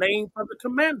changing the name from the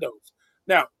Commandos.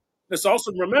 Now, let's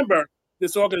also remember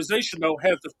this organization, though,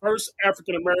 has the first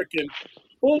African American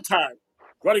full time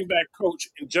running back coach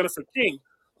in Jennifer King,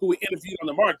 who we interviewed on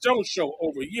the Mark Jones show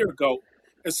over a year ago.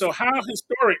 And so, how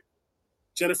historic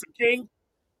Jennifer King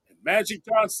and Magic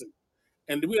Johnson.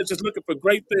 And we are just looking for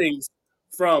great things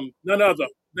from none other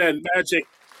than Magic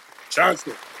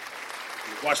Johnson,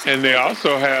 the Washington And they Commanders.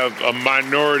 also have a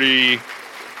minority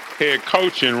head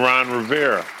coach in Ron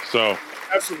Rivera. So,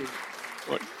 Absolutely.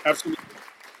 Absolutely.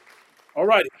 All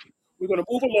righty. We're going to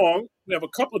move along. We have a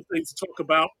couple of things to talk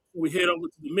about when we head over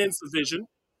to the men's division.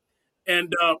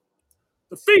 And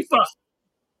the FIFA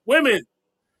Women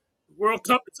World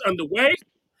Cup is underway,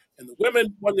 and the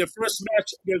women won their first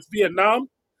match against Vietnam.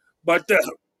 But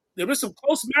there were some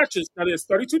close matches. Now, there's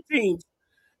 32 teams,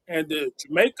 and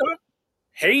Jamaica,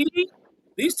 Haiti,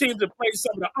 these teams have played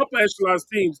some of the upper echelon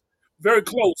teams very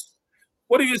close.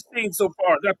 What have you seen so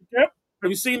far, Dr. Kemp? Have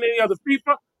you seen any other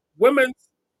FIFA Women's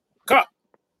Cup?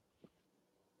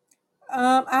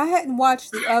 I hadn't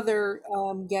watched the other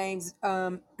games,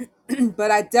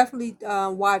 but I definitely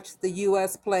watched the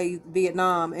U.S. play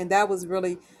Vietnam, and that was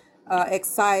really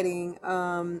exciting.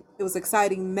 It was an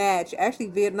exciting match. Actually,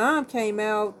 Vietnam came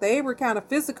out; they were kind of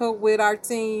physical with our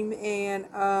team, and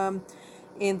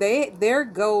their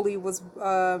goalie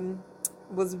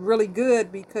was really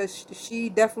good because she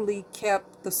definitely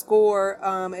kept the score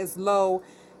as low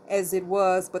as it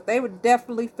was, but they were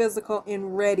definitely physical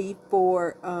and ready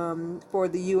for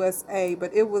the USA.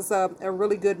 But it was a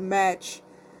really good match.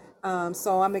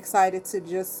 So I'm excited to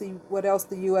just see what else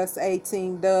the USA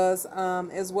team does,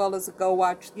 as well as go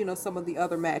watch some of the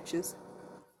other matches.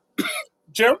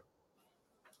 Jim?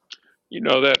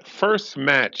 that first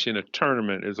match in a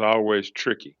tournament is always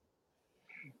tricky.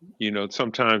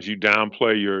 Sometimes you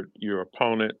downplay your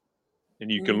opponent and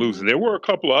you can lose. Hmm. There were a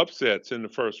couple of upsets in the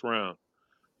first round,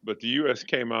 but the U.S.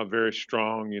 came out very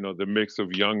strong. The mix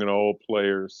of young and old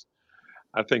players.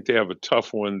 I think they have a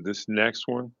tough one this next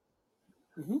one,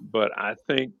 Hmm. but I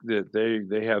think that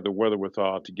they have the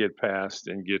wherewithal to get past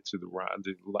and get to the round,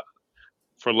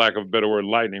 for lack of a better word,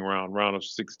 lightning round of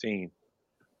 16,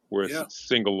 where it's Yeah.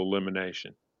 single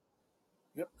elimination.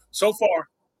 Yep. So far,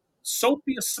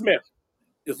 Sophia Smith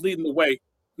is leading the way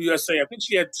for USA. I think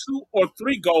she had 2 or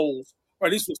 3 goals, or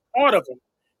at least was part of them,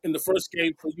 in the first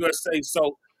game for USA.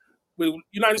 So, the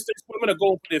United States women are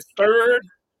going for their third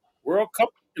World Cup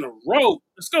in a row.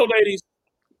 Let's go, ladies.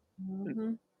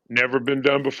 Hmm. Never been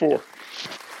done before.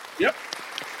 Yep.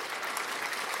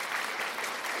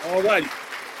 All righty.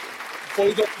 Before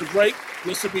we go to the break,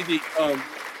 this will be the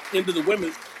end of the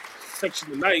women's section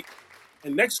tonight.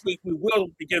 And next week, we will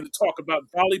begin to talk about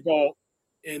volleyball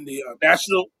in the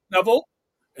national level,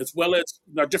 as well as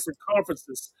our different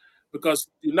conferences. because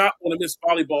we do not want to miss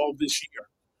volleyball this year,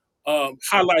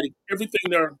 highlighting everything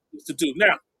there is to do.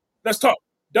 Now, let's talk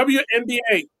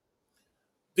WNBA.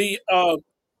 The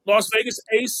Las Vegas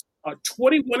Ace are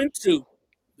 21-2.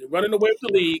 They're running away with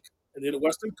the league and in the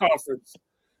Western Conference,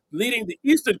 leading the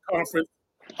Eastern Conference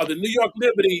of the New York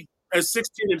Liberty at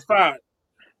 16-5.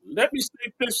 Let me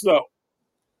state this though.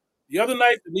 The other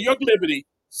night, the New York Liberty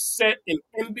set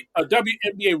a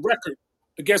WNBA record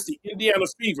against the Indiana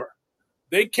Fever.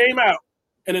 They came out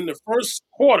and in the first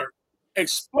quarter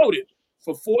exploded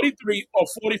for 43 or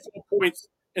 44 points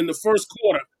in the first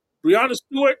quarter. Breanna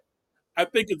Stewart, I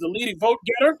think, is the leading vote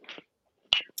getter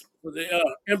for the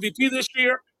MVP this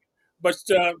year, but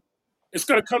it's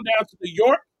going to come down to New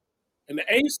York and the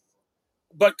Ace,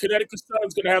 but Connecticut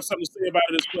Sun's going to have something to say about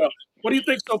it as well. What do you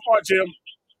think so far, Jim?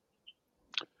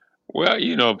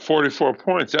 Well, 44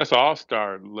 points, that's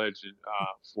all-star legend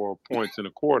for points in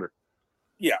a quarter.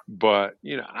 Yeah. But,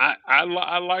 I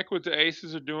like what the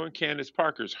Aces are doing. Candace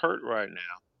Parker's hurt right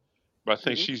now, but I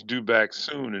think she's due back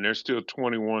soon, and they're still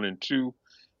 21-2,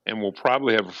 and we'll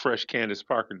probably have a fresh Candace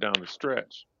Parker down the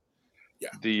stretch. Yeah.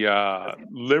 The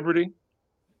Liberty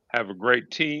have a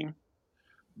great team,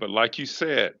 but like you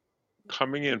said,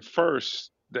 coming in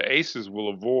first, the Aces will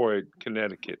avoid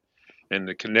Connecticut. And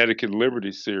the Connecticut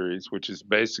Liberty series, which is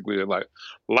basically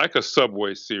like a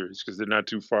subway series because they're not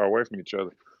too far away from each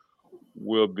other,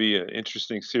 will be an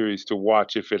interesting series to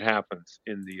watch if it happens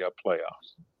in the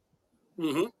playoffs.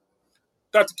 Mm-hmm.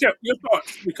 Dr. Kemp, your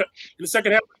thoughts? Because in the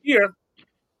second half of the year,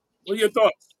 what are your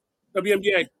thoughts?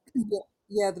 WNBA.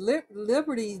 Yeah, the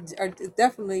Liberty are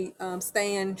definitely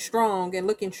staying strong and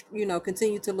looking,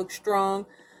 continue to look strong.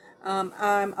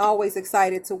 I'm always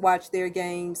excited to watch their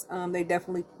games. They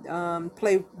definitely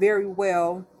play very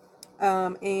well.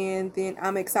 And then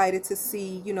I'm excited to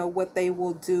see, what they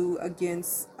will do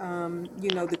against,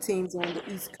 the teams on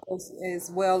the East Coast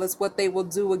as well as what they will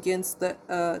do against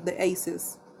the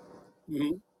Aces.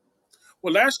 Mm-hmm.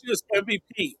 Well, last year's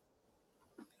MVP,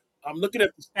 I'm looking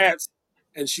at the stats,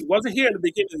 and she wasn't here in the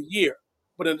beginning of the year,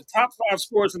 but in the top 5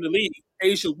 scorers in the league,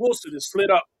 Asia Wilson has slid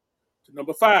up to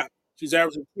number 5. She's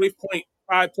averaging 3.5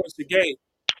 points a game.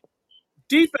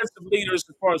 Defensive leaders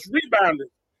as far as rebounding,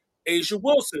 Asia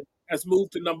Wilson has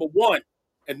moved to number 1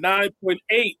 at 9.8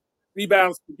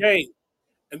 rebounds per game.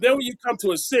 And then when you come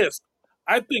to assists,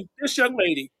 I think this young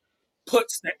lady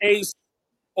puts the ace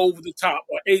over the top,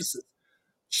 or aces.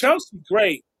 Chelsea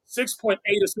Gray, 6.8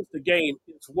 assists a game,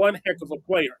 is one heck of a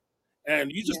player.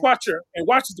 And you just Yeah. watch her and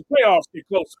watch as the playoffs get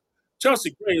closer.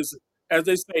 Chelsea Gray is, as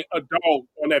they say, a dog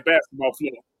on that basketball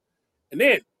floor. And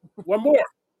then one more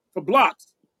for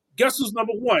blocks. Guess who's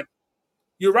number 1?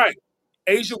 You're right.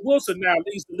 Asia Wilson now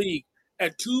leads the league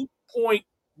at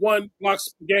 2.1 blocks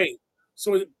per game.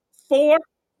 So in 4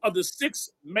 of the 6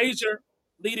 major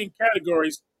leading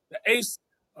categories, the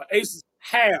Aces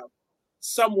have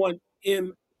someone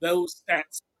in those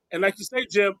stats. And like you say,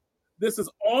 Jim, this is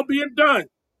all being done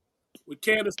with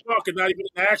Candace Parker not even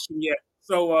in action yet.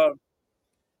 So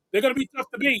they're going to be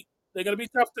tough to beat. They're going to be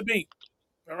tough to beat.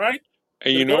 All right?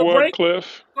 And We're you going to know go to what, break.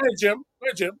 Cliff? Go ahead, Jim. Go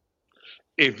ahead, Jim.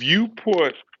 If you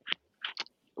put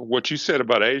what you said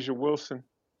about Asia Wilson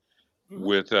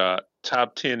with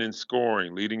top 10 in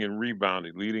scoring, leading in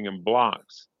rebounding, leading in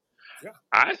blocks, Yeah.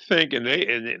 I think, and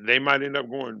they might end up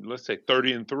going, let's say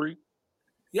 30-3.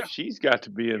 Yeah. She's got to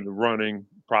be in the running,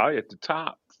 probably at the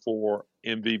top for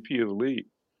MVP of the league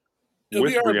It'll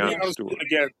be with her and Breanna Breanna Stewart.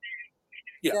 again.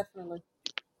 Yeah. Definitely.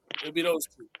 It'll be those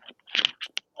two.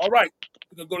 All right.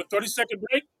 We're going to go to 30-second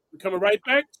break. We're coming right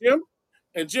back, Jim.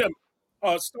 And Jim,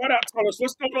 start out telling us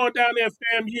what's going on down there at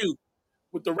FAMU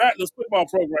with the Rattlers football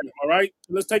program. All right.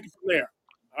 So let's take it from there.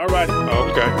 All right.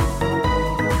 Okay.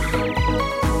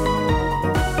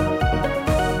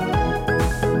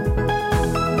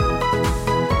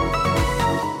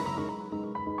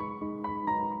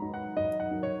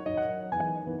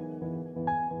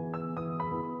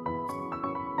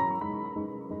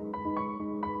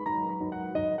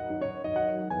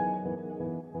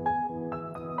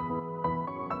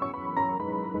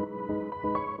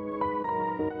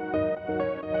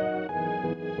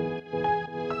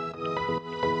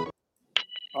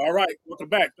 All right. Welcome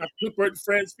back. Dr. Clifton Burt and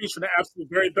Friends featuring the absolute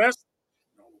very best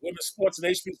women's sports and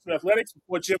HBCU athletics.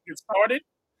 Before Jim gets started,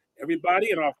 everybody,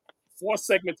 in our 4th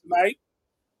segment tonight,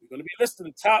 we're going to be listing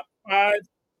the top 5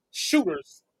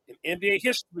 shooters in NBA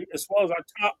history, as well as our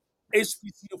top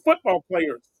HBCU football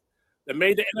players that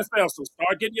made the NFL. So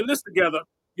start getting your list together.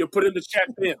 You'll put in the chat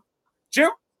then. Jim?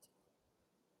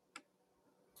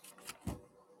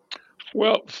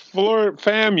 Well,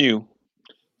 FAMU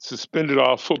suspended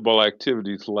all football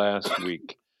activities last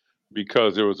week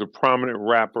because there was a prominent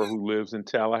rapper who lives in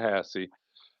Tallahassee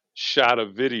shot a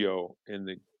video in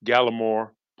the Gallimore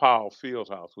Powell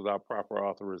Fieldhouse without proper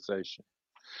authorization.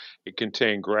 It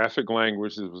contained graphic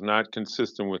language that was not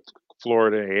consistent with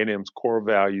Florida A&M's core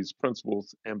values,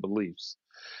 principles, and beliefs.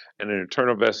 And an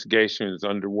internal investigation is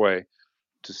underway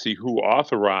to see who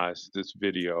authorized this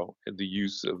video and the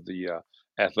use of the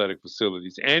athletic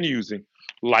facilities and using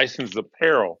licensed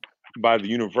apparel by the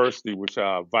university, which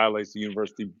violates the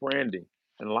university branding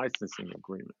and licensing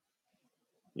agreement.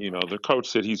 The coach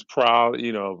said he's proud,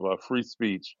 of free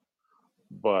speech,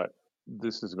 but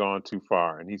this has gone too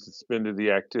far and he suspended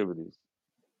the activities.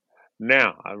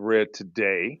 Now, I read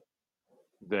today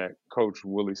that Coach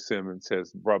Willie Simmons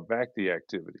has brought back the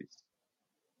activities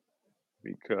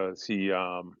because he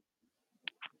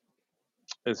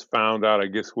has found out, I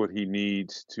guess, what he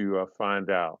needs to find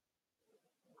out.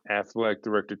 Athletic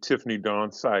Director Tiffany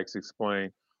Dawn Sykes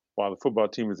explained while the football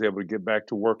team is able to get back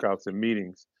to workouts and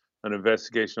meetings, an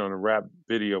investigation on a rap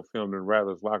video filmed in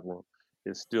Rattler's locker room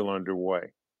is still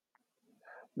underway.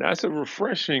 Now, it's a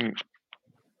refreshing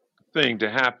thing to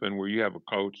happen where you have a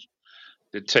coach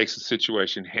that takes a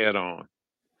situation head on,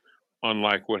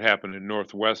 unlike what happened in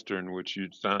Northwestern, which you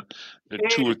found the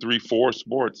 2 or 3, 4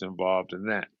 sports involved in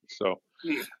that. So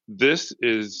this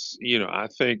is, I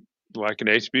think like an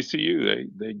HBCU,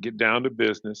 they get down to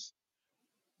business,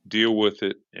 deal with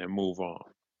it, and move on.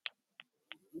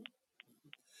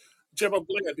 Jim, I'm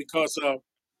glad because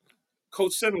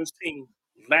Coach Simmons' team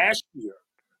last year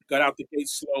got out the gate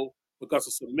slow because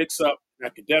of some mix-up in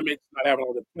academics, not having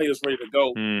all the players ready to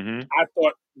go. Mm-hmm. I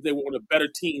thought they were one of the better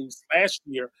teams last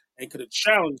year and could have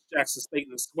challenged Jackson State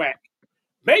in the SWAC,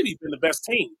 maybe been the best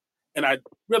team. And I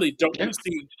really don't want to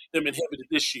see them inhibited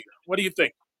this year. What do you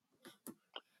think?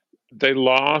 They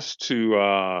lost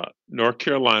to North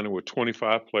Carolina with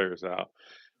 25 players out.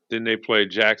 Then they played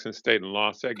Jackson State and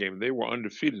lost that game. They were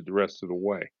undefeated the rest of the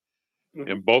way. Mm-hmm.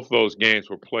 And both those games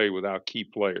were played without key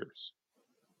players.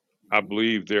 I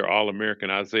believe their All-American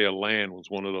Isaiah Land was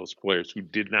one of those players who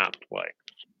did not play.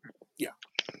 Yeah.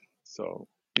 So,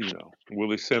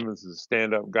 Willie Simmons is a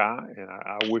stand-up guy, and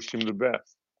I wish him the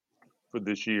best for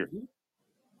this year.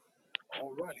 Mm-hmm.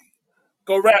 All righty.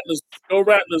 Go Rattlers. Go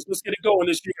Rattlers. Let's get it going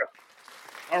this year.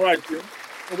 All right, Jim.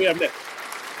 What do we have next?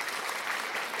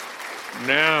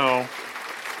 Now,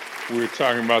 we're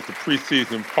talking about the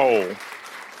preseason poll.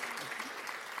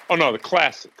 Oh, no, the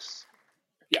classics.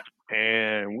 Yeah.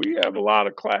 And we have a lot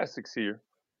of classics here.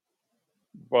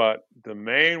 But the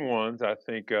main ones, I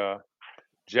think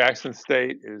Jackson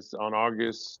State is on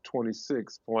August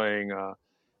 26th playing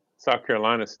South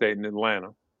Carolina State in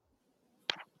Atlanta.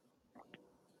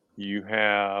 You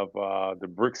have the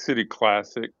Brick City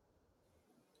Classic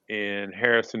in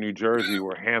Harrison, New Jersey,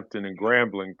 where Hampton and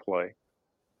Grambling play.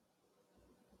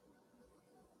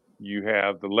 You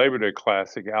have the Labor Day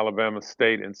Classic, Alabama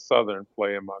State and Southern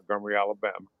play in Montgomery,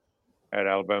 Alabama, at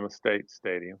Alabama State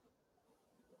Stadium.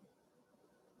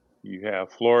 You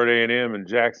have Florida A&M and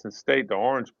Jackson State, the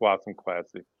Orange Blossom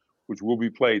Classic, which will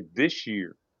be played this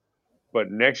year.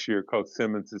 But next year, Coach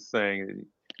Simmons is saying,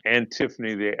 and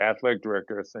Tiffany, the athletic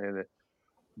director, are saying that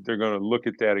they're going to look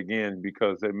at that again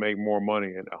because they make more money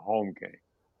in a home game.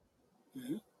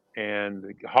 Mm-hmm. And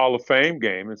the Hall of Fame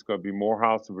game is going to be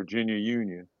Morehouse of Virginia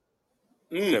Union,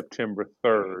 September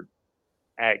 3rd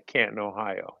at Canton,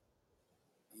 Ohio.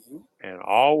 Mm-hmm. And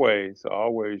always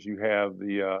you have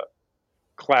the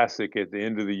Classic at the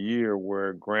end of the year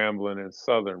where Grambling and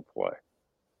Southern play.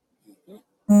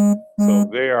 Mm-hmm. So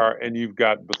they are, and you've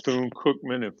got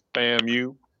Bethune-Cookman and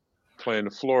FAMU playing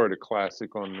the Florida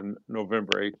Classic on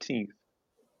November 18th.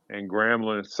 And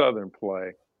Grambling and Southern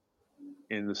play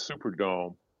in the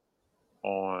Superdome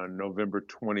on November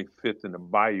 25th in the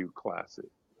Bayou Classic.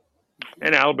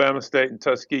 And Alabama State and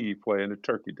Tuskegee play in the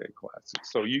Turkey Day Classic.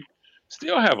 So you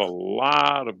still have a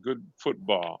lot of good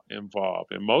football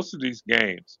involved. And most of these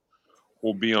games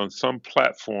will be on some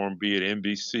platform, be it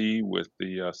NBC with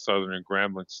the Southern and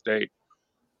Grambling State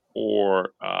or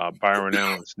Byron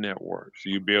Allen's network. So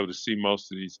you'll be able to see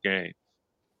most of these games.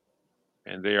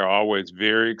 And they are always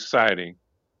very exciting.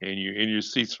 And you're in your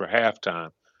seats for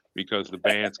halftime because the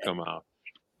bands come out.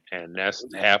 And that's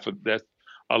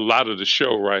a lot of the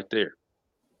show right there.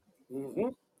 Mm-hmm.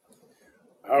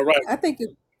 All right. I think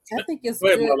it's Go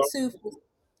ahead, good Marlo. too.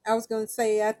 I was going to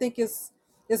say I think it's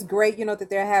great, that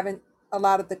they're having a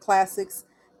lot of the classics,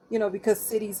 because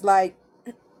cities like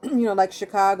like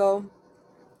Chicago,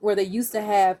 where they used to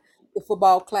have the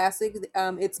football classic,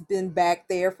 it's been back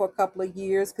there for a couple of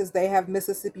years because they have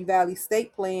Mississippi Valley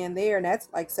State playing there, and that's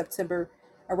like September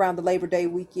around the Labor Day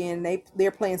weekend.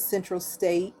 They're playing Central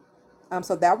State.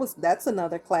 So that's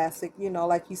another classic.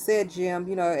 Like you said, Jim.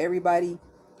 Everybody.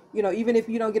 Even if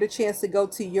you don't get a chance to go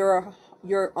to your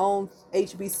own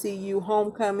HBCU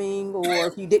homecoming, or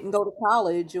if you didn't go to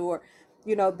college, or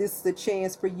this is a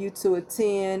chance for you to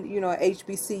attend a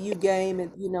HBCU game,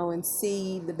 and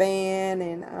see the band.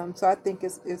 And so I think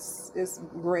it's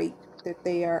great that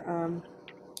they are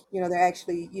they're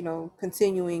actually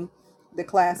continuing the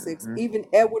classics. Hmm. Even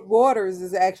Edward Waters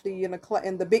is actually in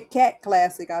the Big Cat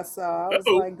Classic. I saw. I was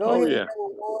Uh-oh. like, go Oh ahead, yeah.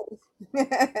 Edward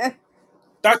Waters.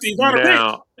 Dr. Ivana Rich.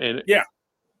 Now Yeah.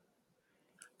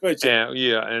 Go ahead, Jim. and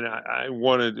yeah, and I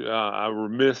wanted I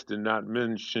remiss in not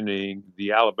mentioning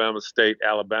the Alabama State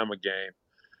Alabama game,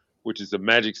 which is the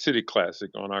Magic City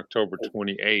Classic on October Oh,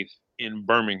 28th in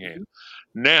Birmingham. mhm.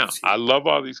 Now, See. I love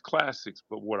all these classics,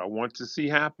 but what I want to see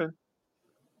happen,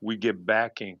 we get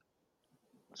backing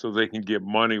so they can get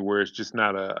money where it's just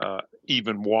not a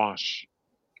even wash.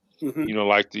 Mm-hmm.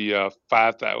 Like the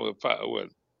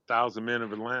 5,000 men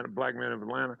of Atlanta, black men of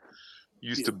Atlanta,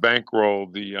 used Yeah. to bankroll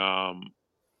the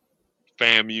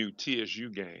FAMU TSU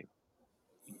game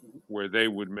Mm-hmm. where they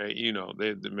would make,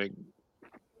 they'd make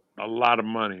a lot of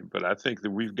money. But I think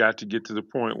that we've got to get to the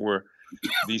point where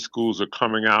these schools are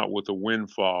coming out with a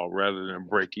windfall rather than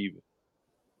break even.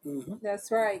 Mm-hmm.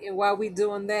 That's right. And while we're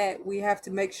doing that, we have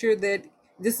to make sure that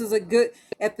this is a good,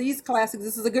 at these classics,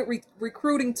 this is a good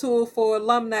recruiting tool for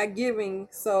alumni giving.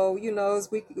 So, as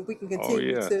if we can Oh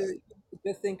continue yes. to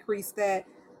just increase that,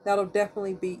 that'll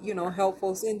definitely be,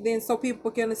 helpful. And then so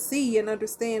people can see and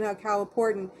understand how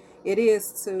important it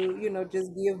is to,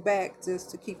 just give back just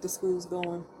to keep the schools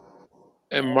going.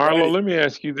 And All Marlo, righty. let me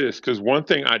ask you this, because one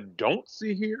thing I don't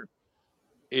see here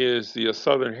is the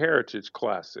Southern Heritage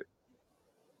Classic.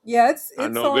 Yeah, it's I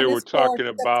it's know they on. were It's for talking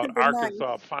about September 9th.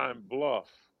 Arkansas Pine Bluff,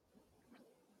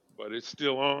 but it's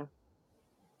still on.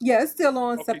 Yeah, it's still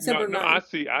on Okay, no, September no, I 9th.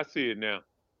 see, I see it now.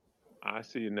 I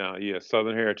see it now. Yeah,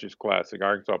 Southern Heritage Classic,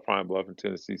 Arkansas Pine Bluff and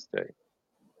Tennessee State,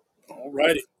 All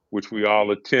righty. which we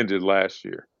all attended last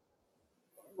year.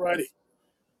 All righty.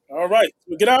 All right.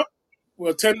 We'll get out.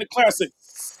 We'll attend the classic.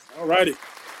 All righty.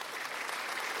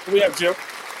 What we have, Jim?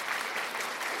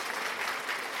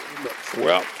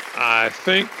 Well, I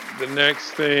think the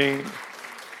next thing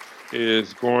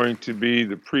is going to be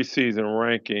the preseason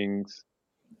rankings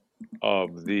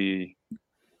of the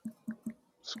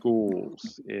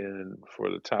schools in for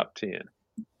the top 10.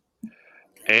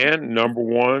 And number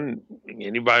one,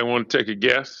 anybody want to take a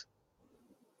guess?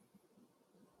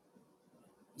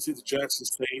 You see the Jackson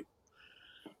State.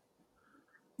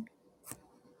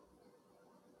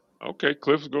 Okay,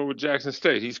 Cliff's going with Jackson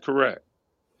State. He's correct.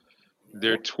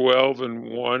 They're Uh-huh.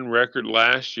 12-1 record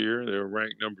last year. They were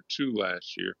ranked number 2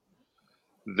 last year.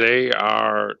 They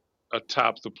are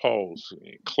atop the polls.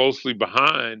 Closely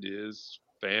behind is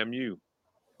FAMU,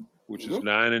 which is Mm-hmm.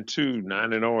 9-2,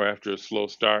 9-0 after a slow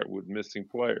start with missing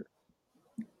players.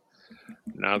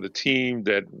 Now, the team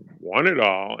that won it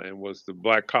all and was the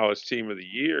Black College Team of the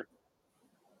Year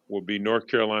will be North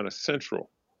Carolina Central,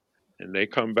 and they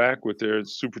come back with their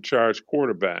supercharged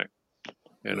quarterback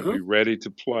and will Mm-hmm. be ready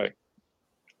to play.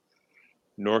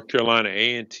 North Carolina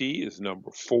A&T is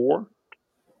number 4.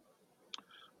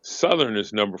 Southern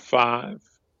is number 5.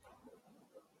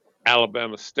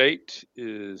 Alabama State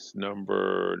is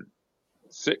number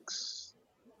 6,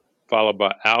 followed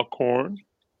by Alcorn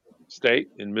State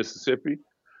in Mississippi,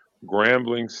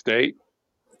 Grambling State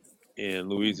in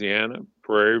Louisiana,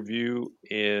 Prairie View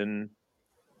in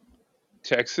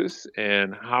Texas,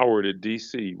 and Howard at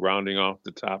DC, rounding off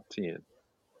the top 10.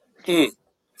 Mm.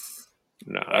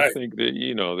 Now, I Right. think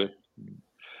that,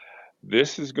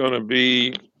 this is going to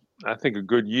be, I think, a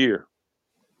good year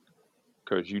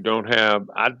because you don't have,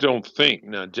 I don't think,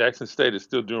 now Jackson State is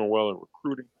still doing well in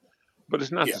recruiting, but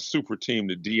it's not Yeah. the super team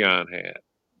that Dion had.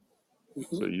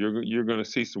 Mm-hmm. So you're going to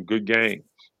see some good games,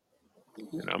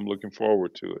 Mm-hmm. and I'm looking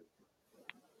forward to it.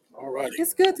 All righty.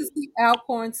 It's good to see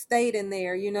Alcorn State in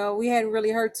there. We hadn't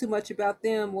really heard too much about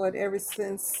them, ever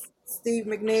since Steve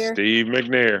McNair. Steve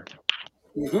McNair,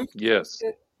 Mm-hmm. So it's yes.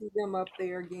 good to see them up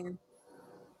there again.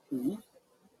 Mm-hmm.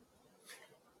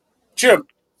 Jim,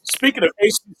 speaking of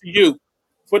HBCU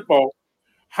football,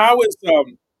 how is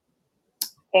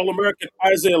All American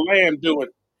Isaiah Land doing?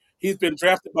 He's been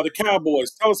drafted by the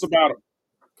Cowboys. Tell us about him.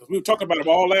 Because we were talking about him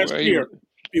all last Well, year,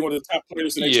 being one of the top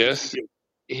players in yes,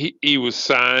 HBCU. he was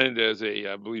signed as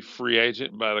I believe, free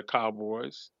agent by the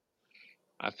Cowboys.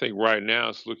 I think right now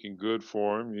it's looking good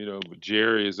for him, but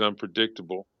Jerry is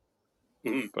unpredictable.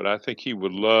 Mm-hmm. But I think he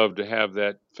would love to have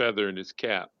that feather in his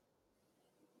cap.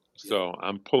 Yeah. So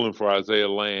I'm pulling for Isaiah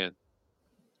Land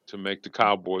to make the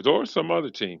Cowboys or some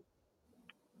other team.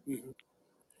 Mm-hmm.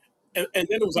 And then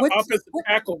there was an Which, offensive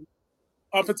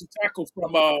tackle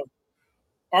from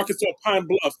Arkansas Pine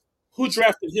Bluff. Who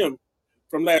drafted him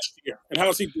from last year, and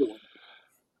how's he doing?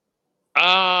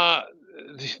 Uh,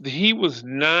 he was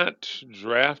not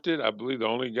drafted. I believe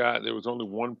there was only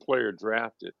one player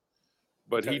drafted,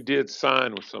 but he Okay, did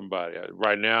sign with somebody.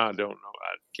 Right now, I don't know.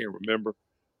 I can't remember,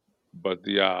 but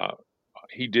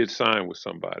he did sign with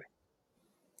somebody.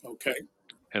 okay,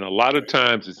 And a lot of okay.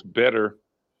 times, it's better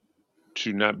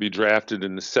to not be drafted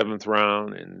in the seventh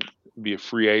round and be a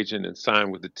free agent and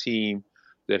sign with a team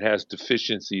that has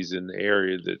deficiencies in the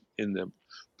area that in the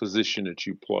position that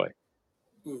you play.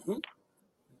 Mm-hmm.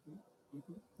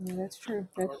 yeah, that's true.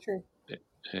 All That's right. true.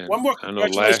 And One more I know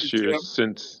congratulations, Jim.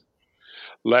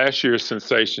 last year's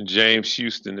sensation James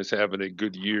Houston is having a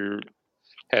good year.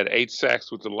 Had 8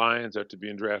 sacks with the Lions after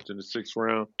being drafted in the sixth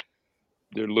round.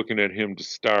 They're looking at him to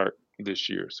start this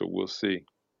year, so we'll see.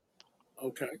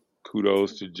 Okay, okay.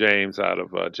 Kudos to James out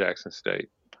of Jackson State.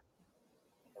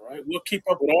 All right, we'll keep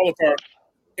up with all of our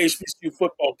HBCU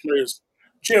football players.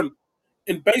 Jim,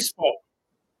 in baseball,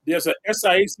 there's a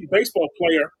SIAC baseball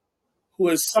player who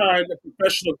has signed a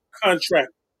professional contract.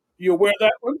 You aware of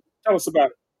that one? Tell us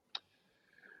about it.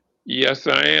 Yes,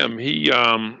 I am. He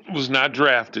was not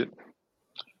drafted,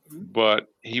 Mhm. but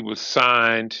he was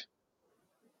signed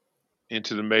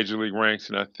into the major league ranks,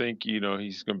 and I think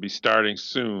he's going to be starting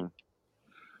soon.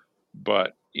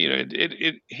 But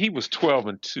he was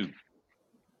 12-2,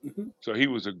 Mhm. so he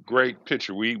was a great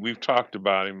pitcher. We've talked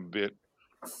about him a bit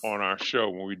on our show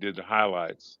when we did the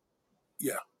highlights.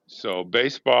 Yeah. So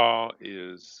baseball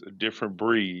is a different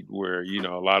breed where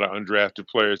a lot of undrafted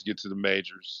players get to the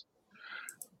majors,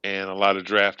 and a lot of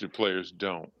drafted players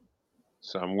don't.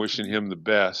 So I'm wishing him the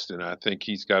best, and I think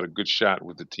he's got a good shot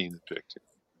with the team that picked him.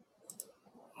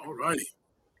 All righty.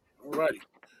 All righty.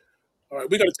 All right.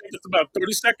 We're going to take just about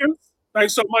 30 seconds.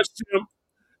 Thanks so much, Jim.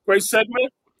 Great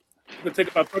segment. We're going to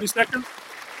take about 30 seconds,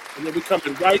 and then we're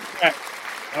coming right back.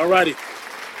 All righty.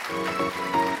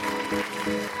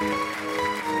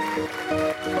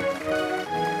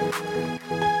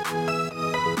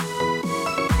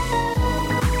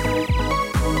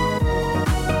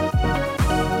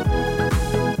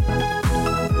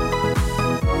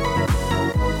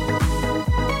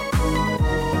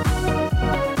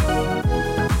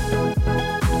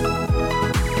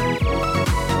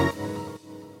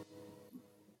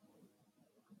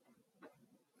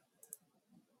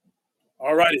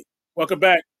 All righty. Welcome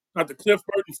back. Dr. Cliff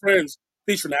Burt and Friends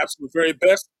featuring the absolute very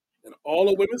best in all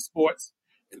of women's sports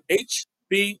and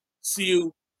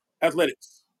HBCU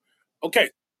athletics. Okay.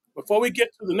 Before we get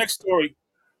to the next story,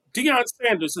 Deion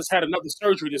Sanders has had another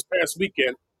surgery this past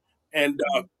weekend. And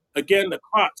again, the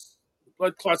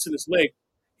blood clots in his leg.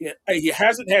 He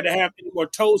hasn't had to have any more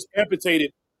toes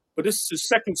amputated, but this is his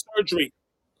second surgery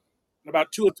in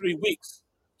about 2 or 3 weeks.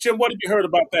 Jim, what have you heard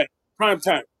about that? Prime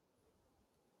time.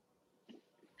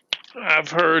 I've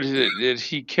heard that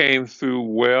he came through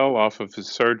well off of his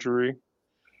surgery.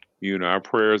 Our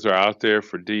prayers are out there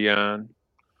for Dion.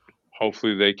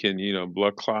 Hopefully they can,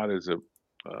 blood clot is a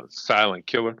silent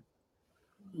killer.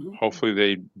 Mhm. Hopefully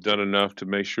they've done enough to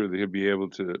make sure that he'll be able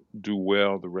to do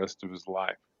well the rest of his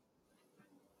life.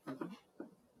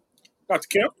 Dr.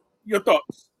 Kemp, your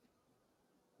thoughts?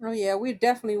 Oh yeah, we're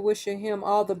definitely wishing him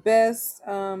all the best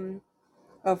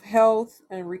of health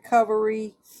and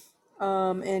recovery,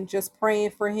 and just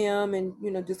praying for him,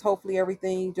 and just hopefully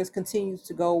everything just continues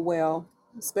to go well.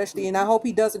 Especially, and I hope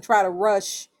he doesn't try to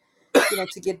rush,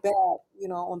 to get back,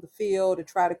 on the field and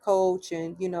try to coach,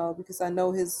 and because I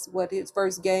know his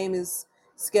first game is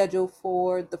scheduled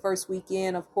for the first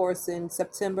weekend, of course, in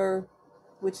September,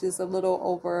 which is a little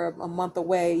over a month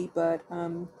away. But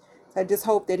I just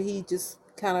hope that he just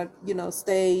kind of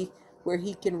stay where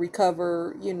he can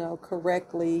recover,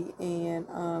 correctly, and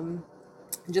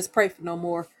just pray for no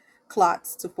more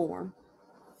clots to form.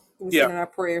 We're Yeah, sending our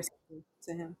prayers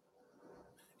to him.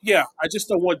 yeah. I just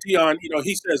don't want Dion.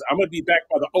 He says I'm going to be back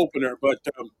by the opener, but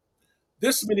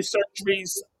this many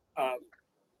surgeries, um,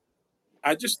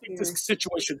 I just think this Scary.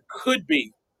 situation could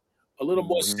be a little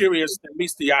more Hmm. serious than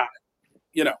meets the eye.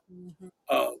 You know, Hmm.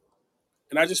 uh,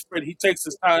 and I just pray he takes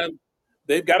his time.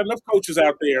 They've got enough coaches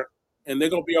out there, and they're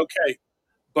going to be okay.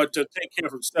 But to take care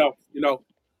of himself,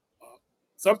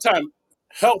 sometimes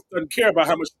health doesn't care about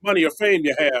how much money or fame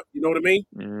you have. You know what I mean?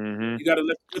 Hmm. You got to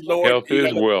let the good Lord, Health you got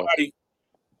is to let the wealth. body,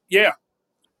 yeah,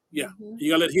 yeah, Hmm.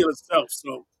 you got to let it heal itself.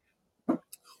 So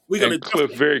we're going to And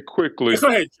Cliff, definitely, very yeah, quickly, go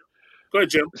ahead, Jim. Go ahead,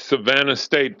 Jim. Savannah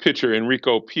State pitcher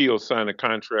Enrico Peel signed a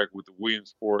contract with the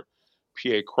Williamsport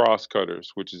PA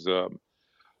Crosscutters, which is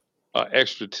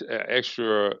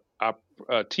extra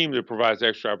a team that provides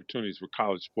extra opportunities for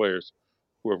college players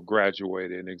who have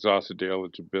graduated and exhausted their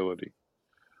eligibility.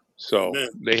 So Amen.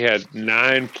 they had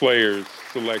 9 players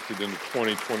selected in the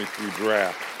 2023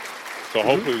 draft. So Mm-hmm.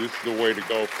 hopefully this is the way to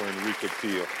go for Enrique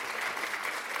Teal.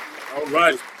 All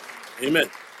righty. Amen.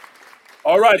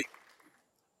 All righty.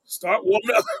 Start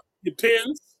warming up your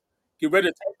pens. Get ready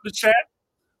to type in the chat.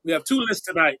 We have 2 lists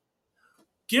tonight.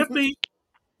 Give me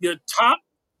your top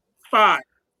 5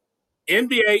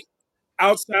 NBA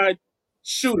outside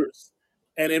shooters,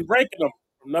 and in ranking them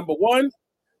from number 1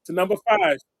 to number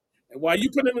 5. And while you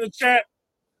put them in the chat,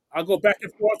 I'll go back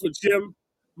and forth with Jim,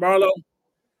 Marlo,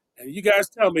 and you guys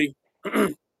tell me.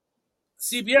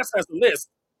 CBS has a list,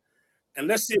 and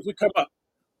let's see if we come up.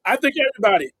 I think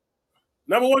everybody,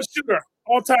 number 1 shooter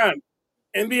all time,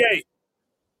 NBA.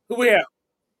 Who we have?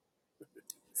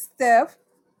 Steph.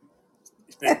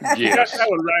 You got that Yes.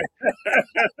 one right.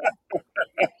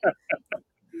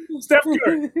 Steph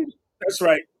Curry. That's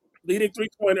right. Leading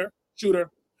three-pointer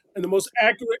shooter and the most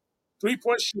accurate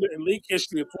three-point shooter in league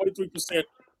history at 43%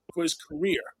 for his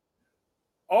career.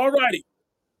 All righty.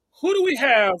 Who do we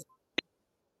have?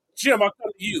 Jim, I'll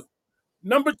come to you.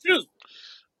 Number 2.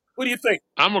 What do you think?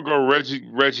 I'm gonna go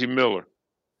Reggie Miller.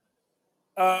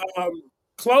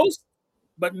 Close,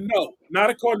 but no, not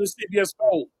according to CBS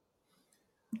poll.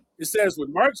 It says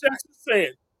when Mark Jackson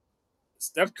said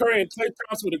Steph Curry and Klay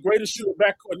Thompson were the greatest shooter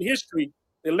backcourt in history,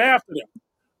 they laughed at him.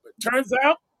 But it turns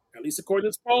out, at least according to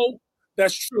this poll,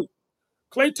 that's true.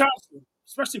 Klay Thompson,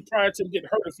 especially prior to him getting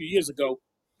hurt a few years ago,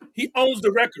 he owns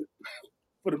the record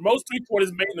for the most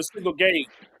three-pointers made in a single game.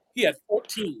 He had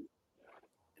 14.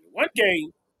 In one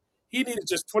game, he needed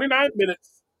just 29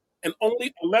 minutes and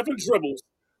only 11 dribbles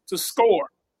to score.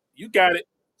 You got it,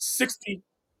 60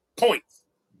 points.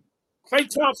 Klay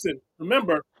Thompson,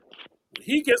 remember, when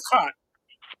he gets hot,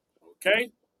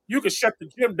 okay, you can shut the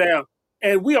gym down,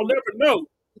 and we'll never know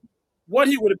what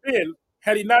he would have been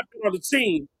had he not been on the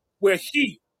team where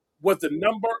he was the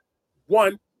number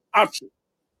 1 option.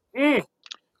 Klay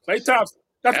Thompson.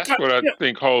 That's That's what I yeah,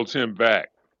 think holds him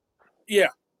back. yeah.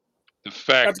 The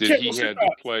fact Dr. that Kemp, he what's your had to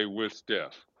thoughts? play with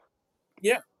Steph.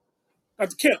 Yeah,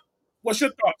 Dr. Kemp, what's your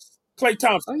thoughts? Klay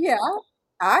Thompson. Oh yeah,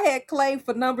 I had Clay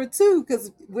for number 2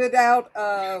 because without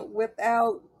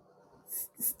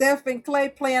Steph and Clay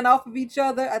playing off of each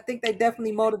other, I think they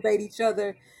definitely motivate each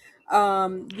other,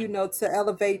 to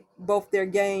elevate both their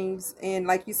games. And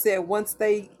like you said, once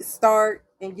they start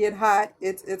and get hot,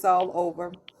 it's all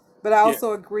over. But I Yeah.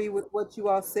 also agree with what you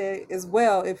all said as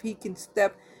well. If he can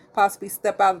possibly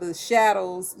step out of the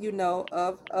shadows,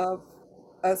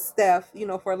 of Steph,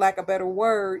 for lack of a better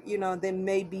word, then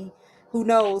maybe who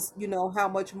knows, how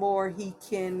much more he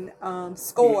can Mhm.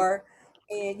 score,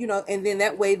 and then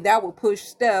that way that will push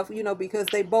Steph, because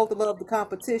they both love the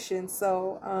competition.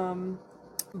 So,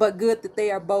 but good that they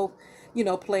are both,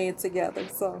 playing together.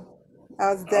 So,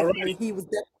 All righty. he was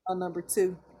definitely on number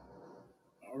 2.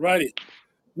 All righty.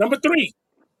 Number 3.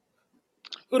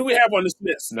 Who do we have on this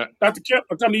list? Now, Dr. Kemp,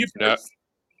 I'll come to you now, first.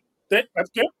 Dr.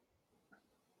 Kemp.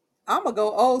 I'm gonna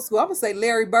go old school. I'm gonna say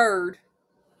Larry Bird.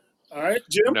 All right.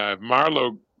 Jim. now, if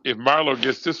Marlo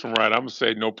gets this one right, I'm gonna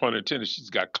say no pun intended. She's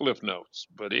got cliff notes.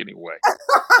 But anyway,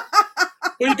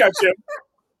 Who you got, Jim?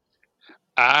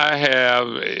 I have,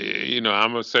 I'm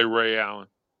gonna say Ray Allen.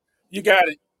 You got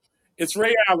it. It's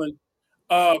Ray Allen.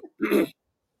 Uh, he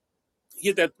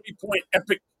hit that 3-point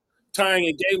epic tying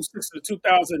in Game 6 of the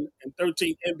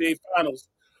 2013 NBA Finals.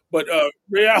 But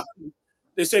Ray Allen,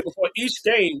 they say before each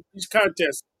game, each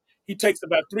contest, he takes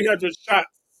about 300 shots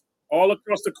all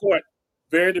across the court,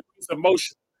 varying degrees of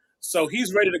motion. So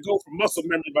he's ready to go for muscle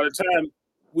memory by the time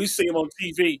we see him on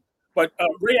TV. But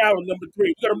Ray Allen, number 3.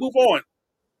 We got to move on.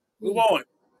 Move Mm. on.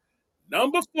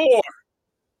 Number 4.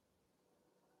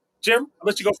 Jim, I'll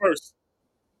let you go first.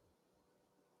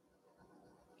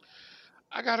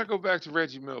 I gotta go back to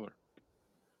Reggie Miller.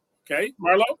 Okay.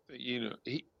 Marlo?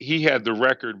 He had the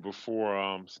record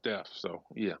before Steph. So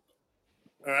yeah.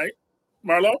 All right.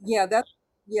 Marlo?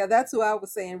 That's who I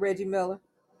was saying, Reggie Miller.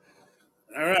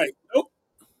 All right. Nope.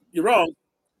 You're wrong.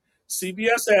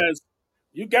 CBS has,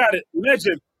 you got it,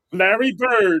 legend, Larry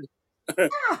Bird.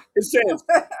 It says,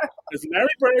 as Larry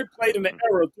Bird played in the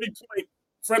era of 3-point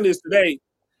friendlies today,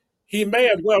 he may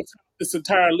have well topped this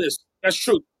entire list. That's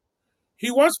true. He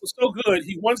once was so good,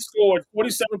 he once scored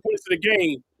 47 points in a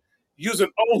game using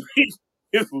only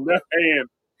his left hand.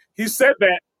 He said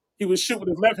that he would shoot with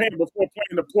his left hand before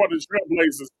playing the Portland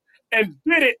Trailblazers and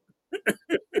did it.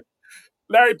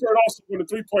 Larry Bird also won a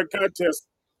 3-point contest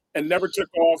and never took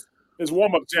off his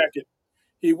warm-up jacket.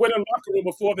 He went in the locker room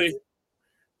before the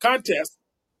contest,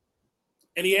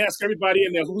 and he asked everybody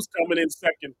in there who's coming in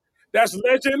second. That's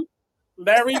Legend,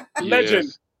 Larry Legend,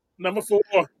 Yes. number 4.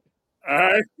 All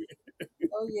right.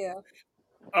 Oh yeah.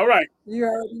 All right. You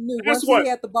already knew. Last Once one. he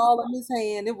had the ball in his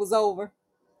hand, it was over.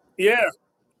 Yeah.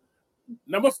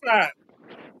 Number 5.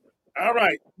 All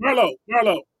right. Marlo.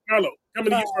 Coming to you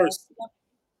Five. first.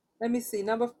 Let me see.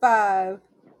 Number 5.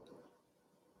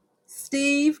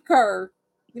 Steve Kerr.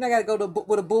 You know, I got to go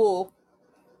with a bull.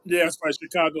 Yeah, that's right,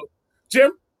 Chicago.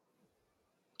 Jim,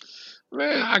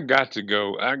 Man, I got to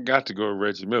go. I got to go with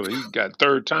Reggie Miller. He got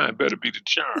third time. Better be the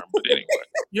charm. But anyway.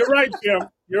 you're right, Jim.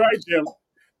 You're right, Jim.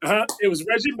 It was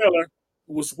Reggie Miller,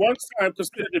 who was one time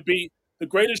considered to be the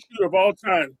greatest shooter of all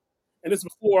time. And this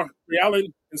before Ray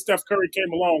Allen and Steph Curry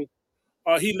came along.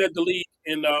 He led the league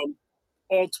in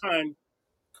all-time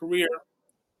career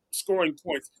scoring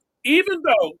points. Even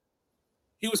though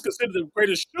he was considered the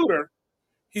greatest shooter,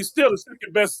 he's still the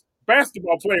second best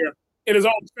basketball player in his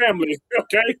own family.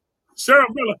 Okay, Cheryl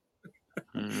Miller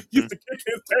Hmm. used to kick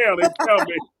his tail and tell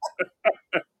me.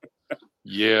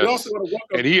 We also Yes. want to And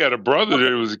welcome, he had a brother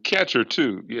welcome, that was a catcher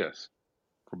too. Yes.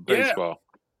 For yeah. baseball.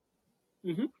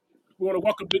 hmm We want to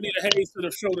welcome Benita Hayes to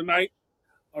the show tonight.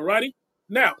 All righty,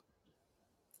 now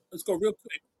let's go real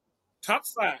quick. Top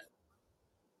 5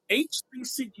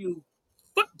 HBCU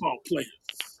football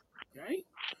players, okay,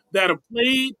 that have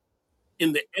played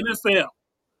in the NFL.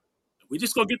 We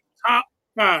just gonna get the top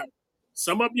 5.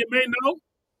 Some of you may know.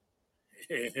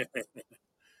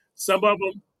 Some of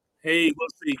them, hey, we'll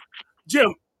see.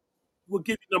 Jim, we'll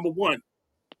give you number 1.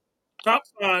 Top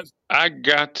 5 I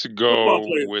got to football go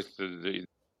players. with the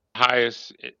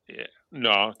highest.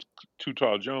 No, Too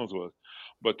Tall Jones was,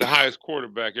 but the highest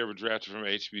quarterback ever drafted from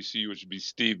HBCU, which would be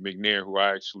Steve McNair, who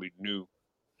I actually knew,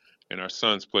 and our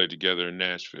sons played together in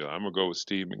Nashville. I'm gonna go with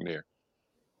Steve McNair.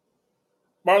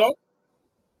 Marlo,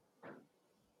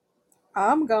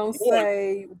 I'm going to number 1.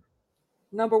 say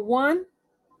number 1.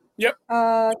 Yep,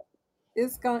 Uh,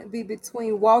 it's going to be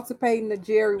between Walter Payton and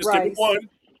Jerry just give me Rice.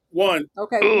 1.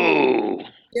 Okay, 1. Oh,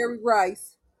 Jerry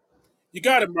Rice. You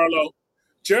got it, Marlo.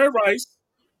 Jerry Rice,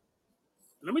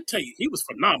 let me tell you, he was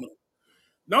phenomenal.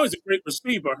 Now he's a great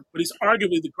receiver, but he's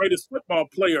arguably the greatest football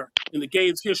player in the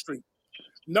game's history.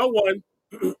 No one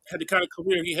had the kind of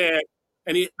career he had,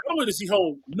 and he not only does he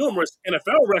hold numerous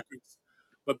NFL records,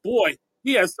 but boy,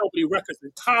 he has so many records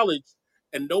in college,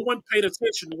 and no one paid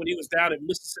attention when he was down at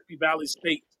Mississippi Valley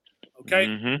State. Okay,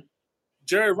 mm-hmm.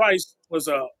 Jerry Rice was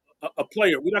a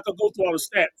player. We're not gonna go through all the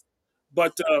stats,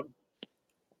 but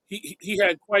he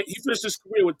had quite. He finished his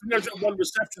career with 301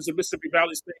 receptions at Mississippi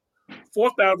Valley State,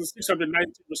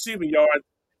 4,619 receiving yards,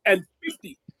 and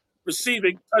 50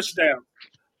 receiving touchdowns.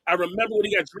 I remember when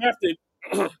he got drafted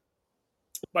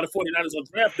by the 49ers on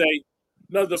draft day,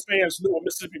 none of the fans knew what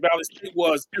Mississippi Valley State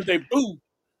was, and they booed.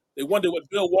 They wondered what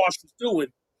Bill Walsh was doing,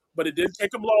 but it didn't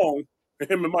take him long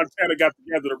for him and Montana got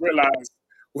together to realize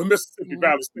what Mississippi Mm.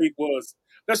 Valley State was.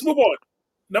 Let's move on.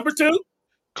 Number 2,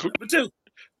 number 2,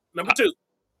 number 2,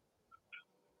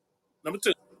 number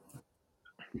 2.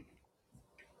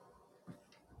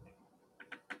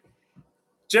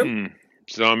 Jim? Hmm.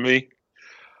 It's on me.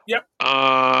 Yep.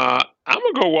 I'm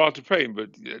gonna go Walter Payton, but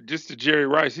just to Jerry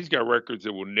Rice, he's got records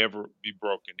that will never be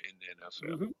broken in the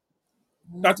NFL.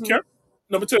 Mm-hmm. Dr. Hmm. Kemp?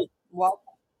 Number 2.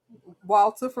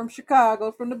 Walter from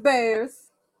Chicago, from the Bears.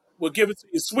 We'll give it to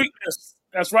you. Sweetness.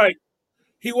 That's right.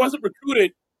 He wasn't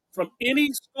recruited from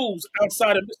any schools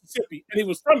outside of Mississippi, and he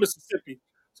was from Mississippi.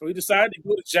 So he decided to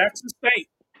go to Jackson State,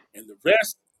 and the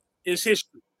rest is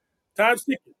history. Time's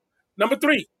ticking. Number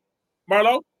 3,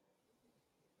 Marlo.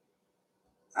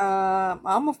 I'm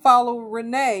gonna follow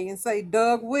Renee and say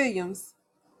Doug Williams.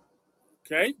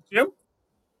 Okay, Jim.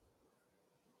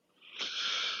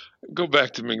 Go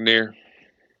back to McNair.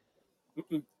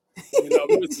 Mm-mm.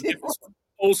 Let's get this one.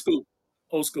 Old school.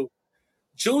 Old school.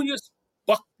 Julius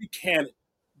Buck Buchanan,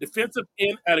 defensive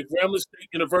end at a Grambling State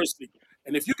University.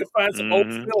 And if you can find some old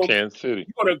Mm-hmm. films, Kansas City.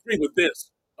 you're going to agree with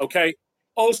this. Okay,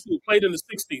 old school, played in the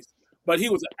 '60s, but he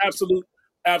was an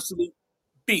absolute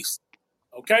beast.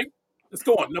 Okay, let's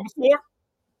go on. Number 4,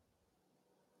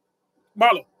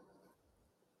 Marlo.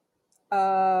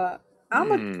 Uh, I'm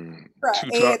gonna try Too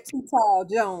tall. Ed Too Tall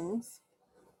Jones.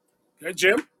 Okay,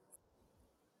 Jim.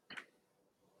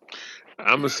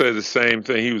 I'm gonna say the same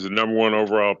thing. He was the number 1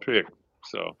 overall pick.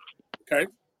 So Okay.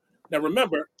 Now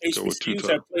remember, go with Too HBCUs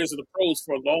Tall. had players in the pros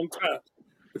for a long time,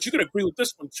 but you can agree with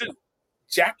this one too.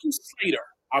 Jackie Slater,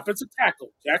 offensive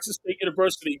tackle, Jackson State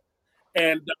University,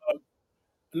 and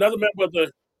another member of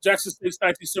the Jackson State's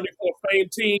 1974 fame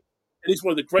team, and he's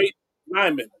one of the great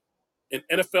linemen in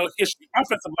NFL history,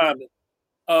 offensive lineman.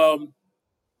 Um,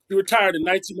 he retired in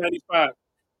 1995.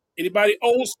 Anybody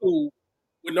old school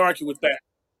wouldn't argue with that.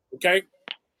 Okay,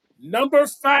 Number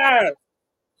 5.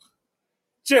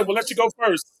 Jim, we'll let you go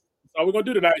first. That's all we're going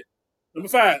to do tonight. Number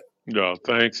 5. No,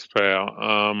 thanks, pal.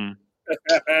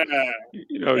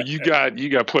 You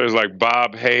got players like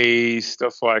Bob Hayes,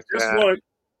 stuff like Just that. one.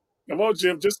 Come on,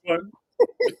 Jim. Just one.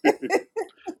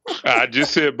 I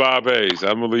just said Bob Hayes.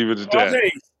 I'm gonna leave it at Bob that.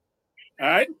 Hayes. All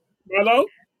right. Marlo?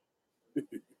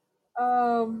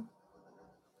 Um,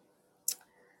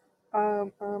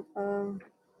 um, um, um,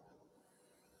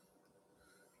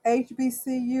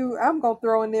 HBCU. I'm gonna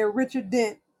throw in there Richard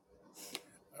Dent.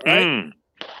 All right.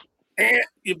 And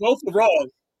you both were wrong.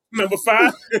 Number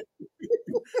 5,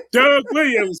 Doug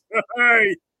Williams. All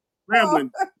right. Oh,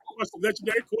 Rambling. What's the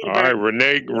legendary All right, quarterback?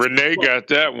 Renee got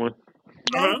that one.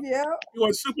 yeah, Uh-huh. yeah. He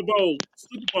won Super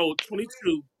Bowl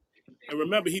 22. And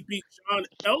remember, he beat John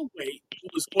Elway, who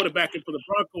was quarterbacking for the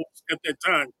Broncos at that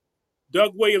time.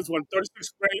 Doug Williams won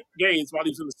 36 games while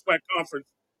he was in the SWAC conference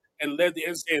and led the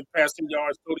NCAA in passing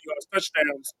yards, total yards,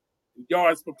 touchdowns, and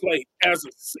yards per play as a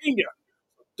senior.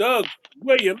 Doug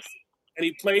Williams, and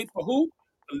he played for who?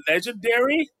 The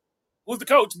legendary. Who's the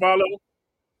coach, Marlo?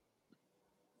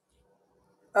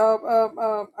 Um, um,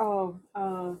 um, um,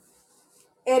 um,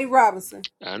 Eddie Robinson.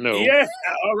 I know. Yeah,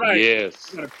 all right. We Yes.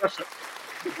 got to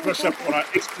brush up on our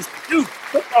HBCU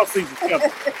football season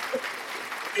coming.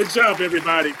 Good job,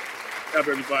 everybody. Good job,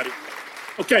 everybody.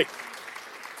 Okay,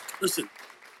 listen.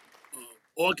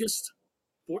 August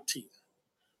 14th,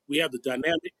 we have the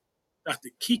dynamic Dr.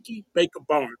 Kiki Baker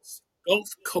Barnes, Gulf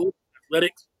Coast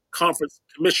Athletics Conference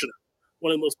Commissioner,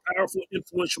 one of the most powerful,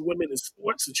 influential women in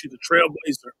sports, and she's a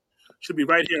trailblazer. She'll be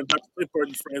right here on Dr. Clifton Burt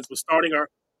and Friends. We're starting our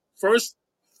first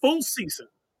full season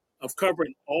of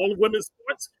covering all women's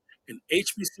sports and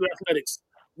HBCU athletics.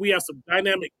 We have some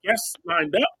dynamic guests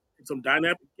lined up and some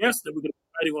dynamic guests that we're going to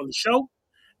be inviting on the show.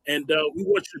 And we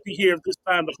want you to be here this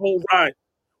time the whole ride.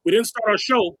 We didn't start our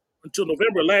show until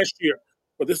November last year,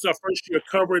 but this is our first year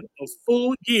covering a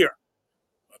full year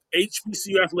of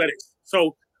HBCU athletics.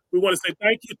 So we want to say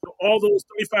thank you to all those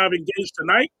 35 engaged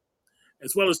tonight,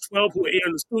 as well as 12 who are here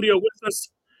in the studio with us.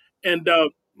 And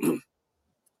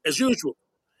as usual,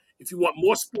 if you want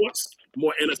more sports,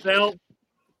 more NFL,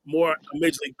 more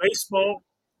Major League Baseball,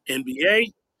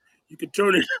 NBA, you can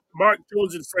turn in Mark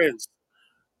Jones and Friends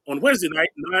on Wednesday night,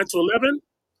 9 to 11,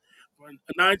 or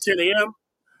 9, 10 a.m.,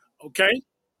 okay?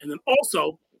 And then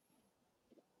also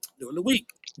during the week,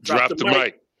 drop Drop the the mic.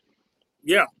 mic.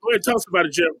 Yeah, go ahead and tell us about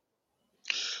it, Jim.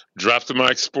 Drop the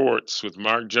mic sports with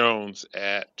Mark Jones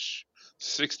at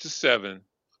 6 to 7,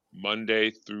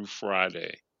 Monday through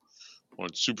Friday on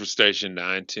Superstation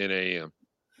 9:10 a.m.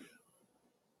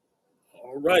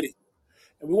 All righty.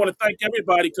 And we want to thank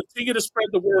everybody. Continue to spread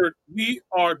the word. We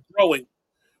are growing.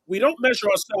 We don't measure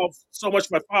ourselves so much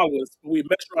by followers, but we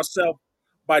measure ourselves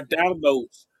by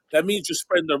downloads. That means you're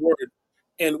spreading the word.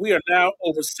 And we are now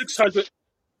over 600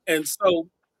 and so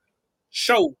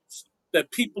shows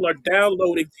that people are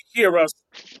downloading to hear us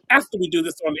after we do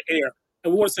this on the air.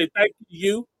 And we want to say thank you to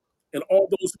you and all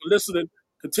those who are listening.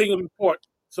 Continue to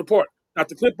support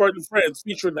Dr. Cliff Burt and Friends,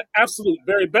 featuring the absolute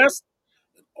very best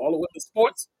in all of women's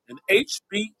sports and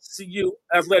HBCU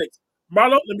athletics.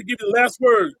 Marlo, let me give you the last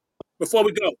word before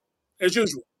we go, as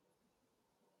usual.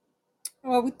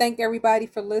 Well, we thank everybody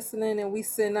for listening, and we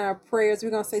send our prayers.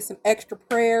 We're gonna say some extra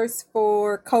prayers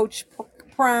for Coach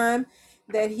Prime,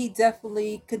 that he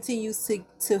definitely continues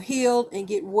to heal and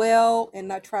get well, and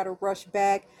not try to rush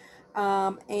back.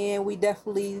 And we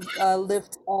definitely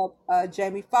lift up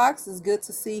Jamie Foxx. It's good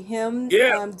to see him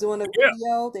Yeah, doing a yeah.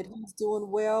 video that he's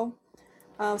doing well.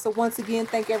 So once again,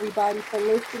 thank everybody for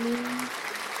listening.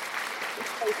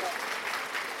 Stay safe.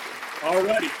 All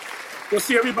righty. We'll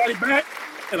see everybody back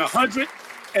in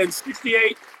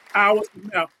 168 hours from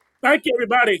now. Thank you,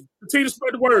 everybody. Continue to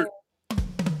spread the word.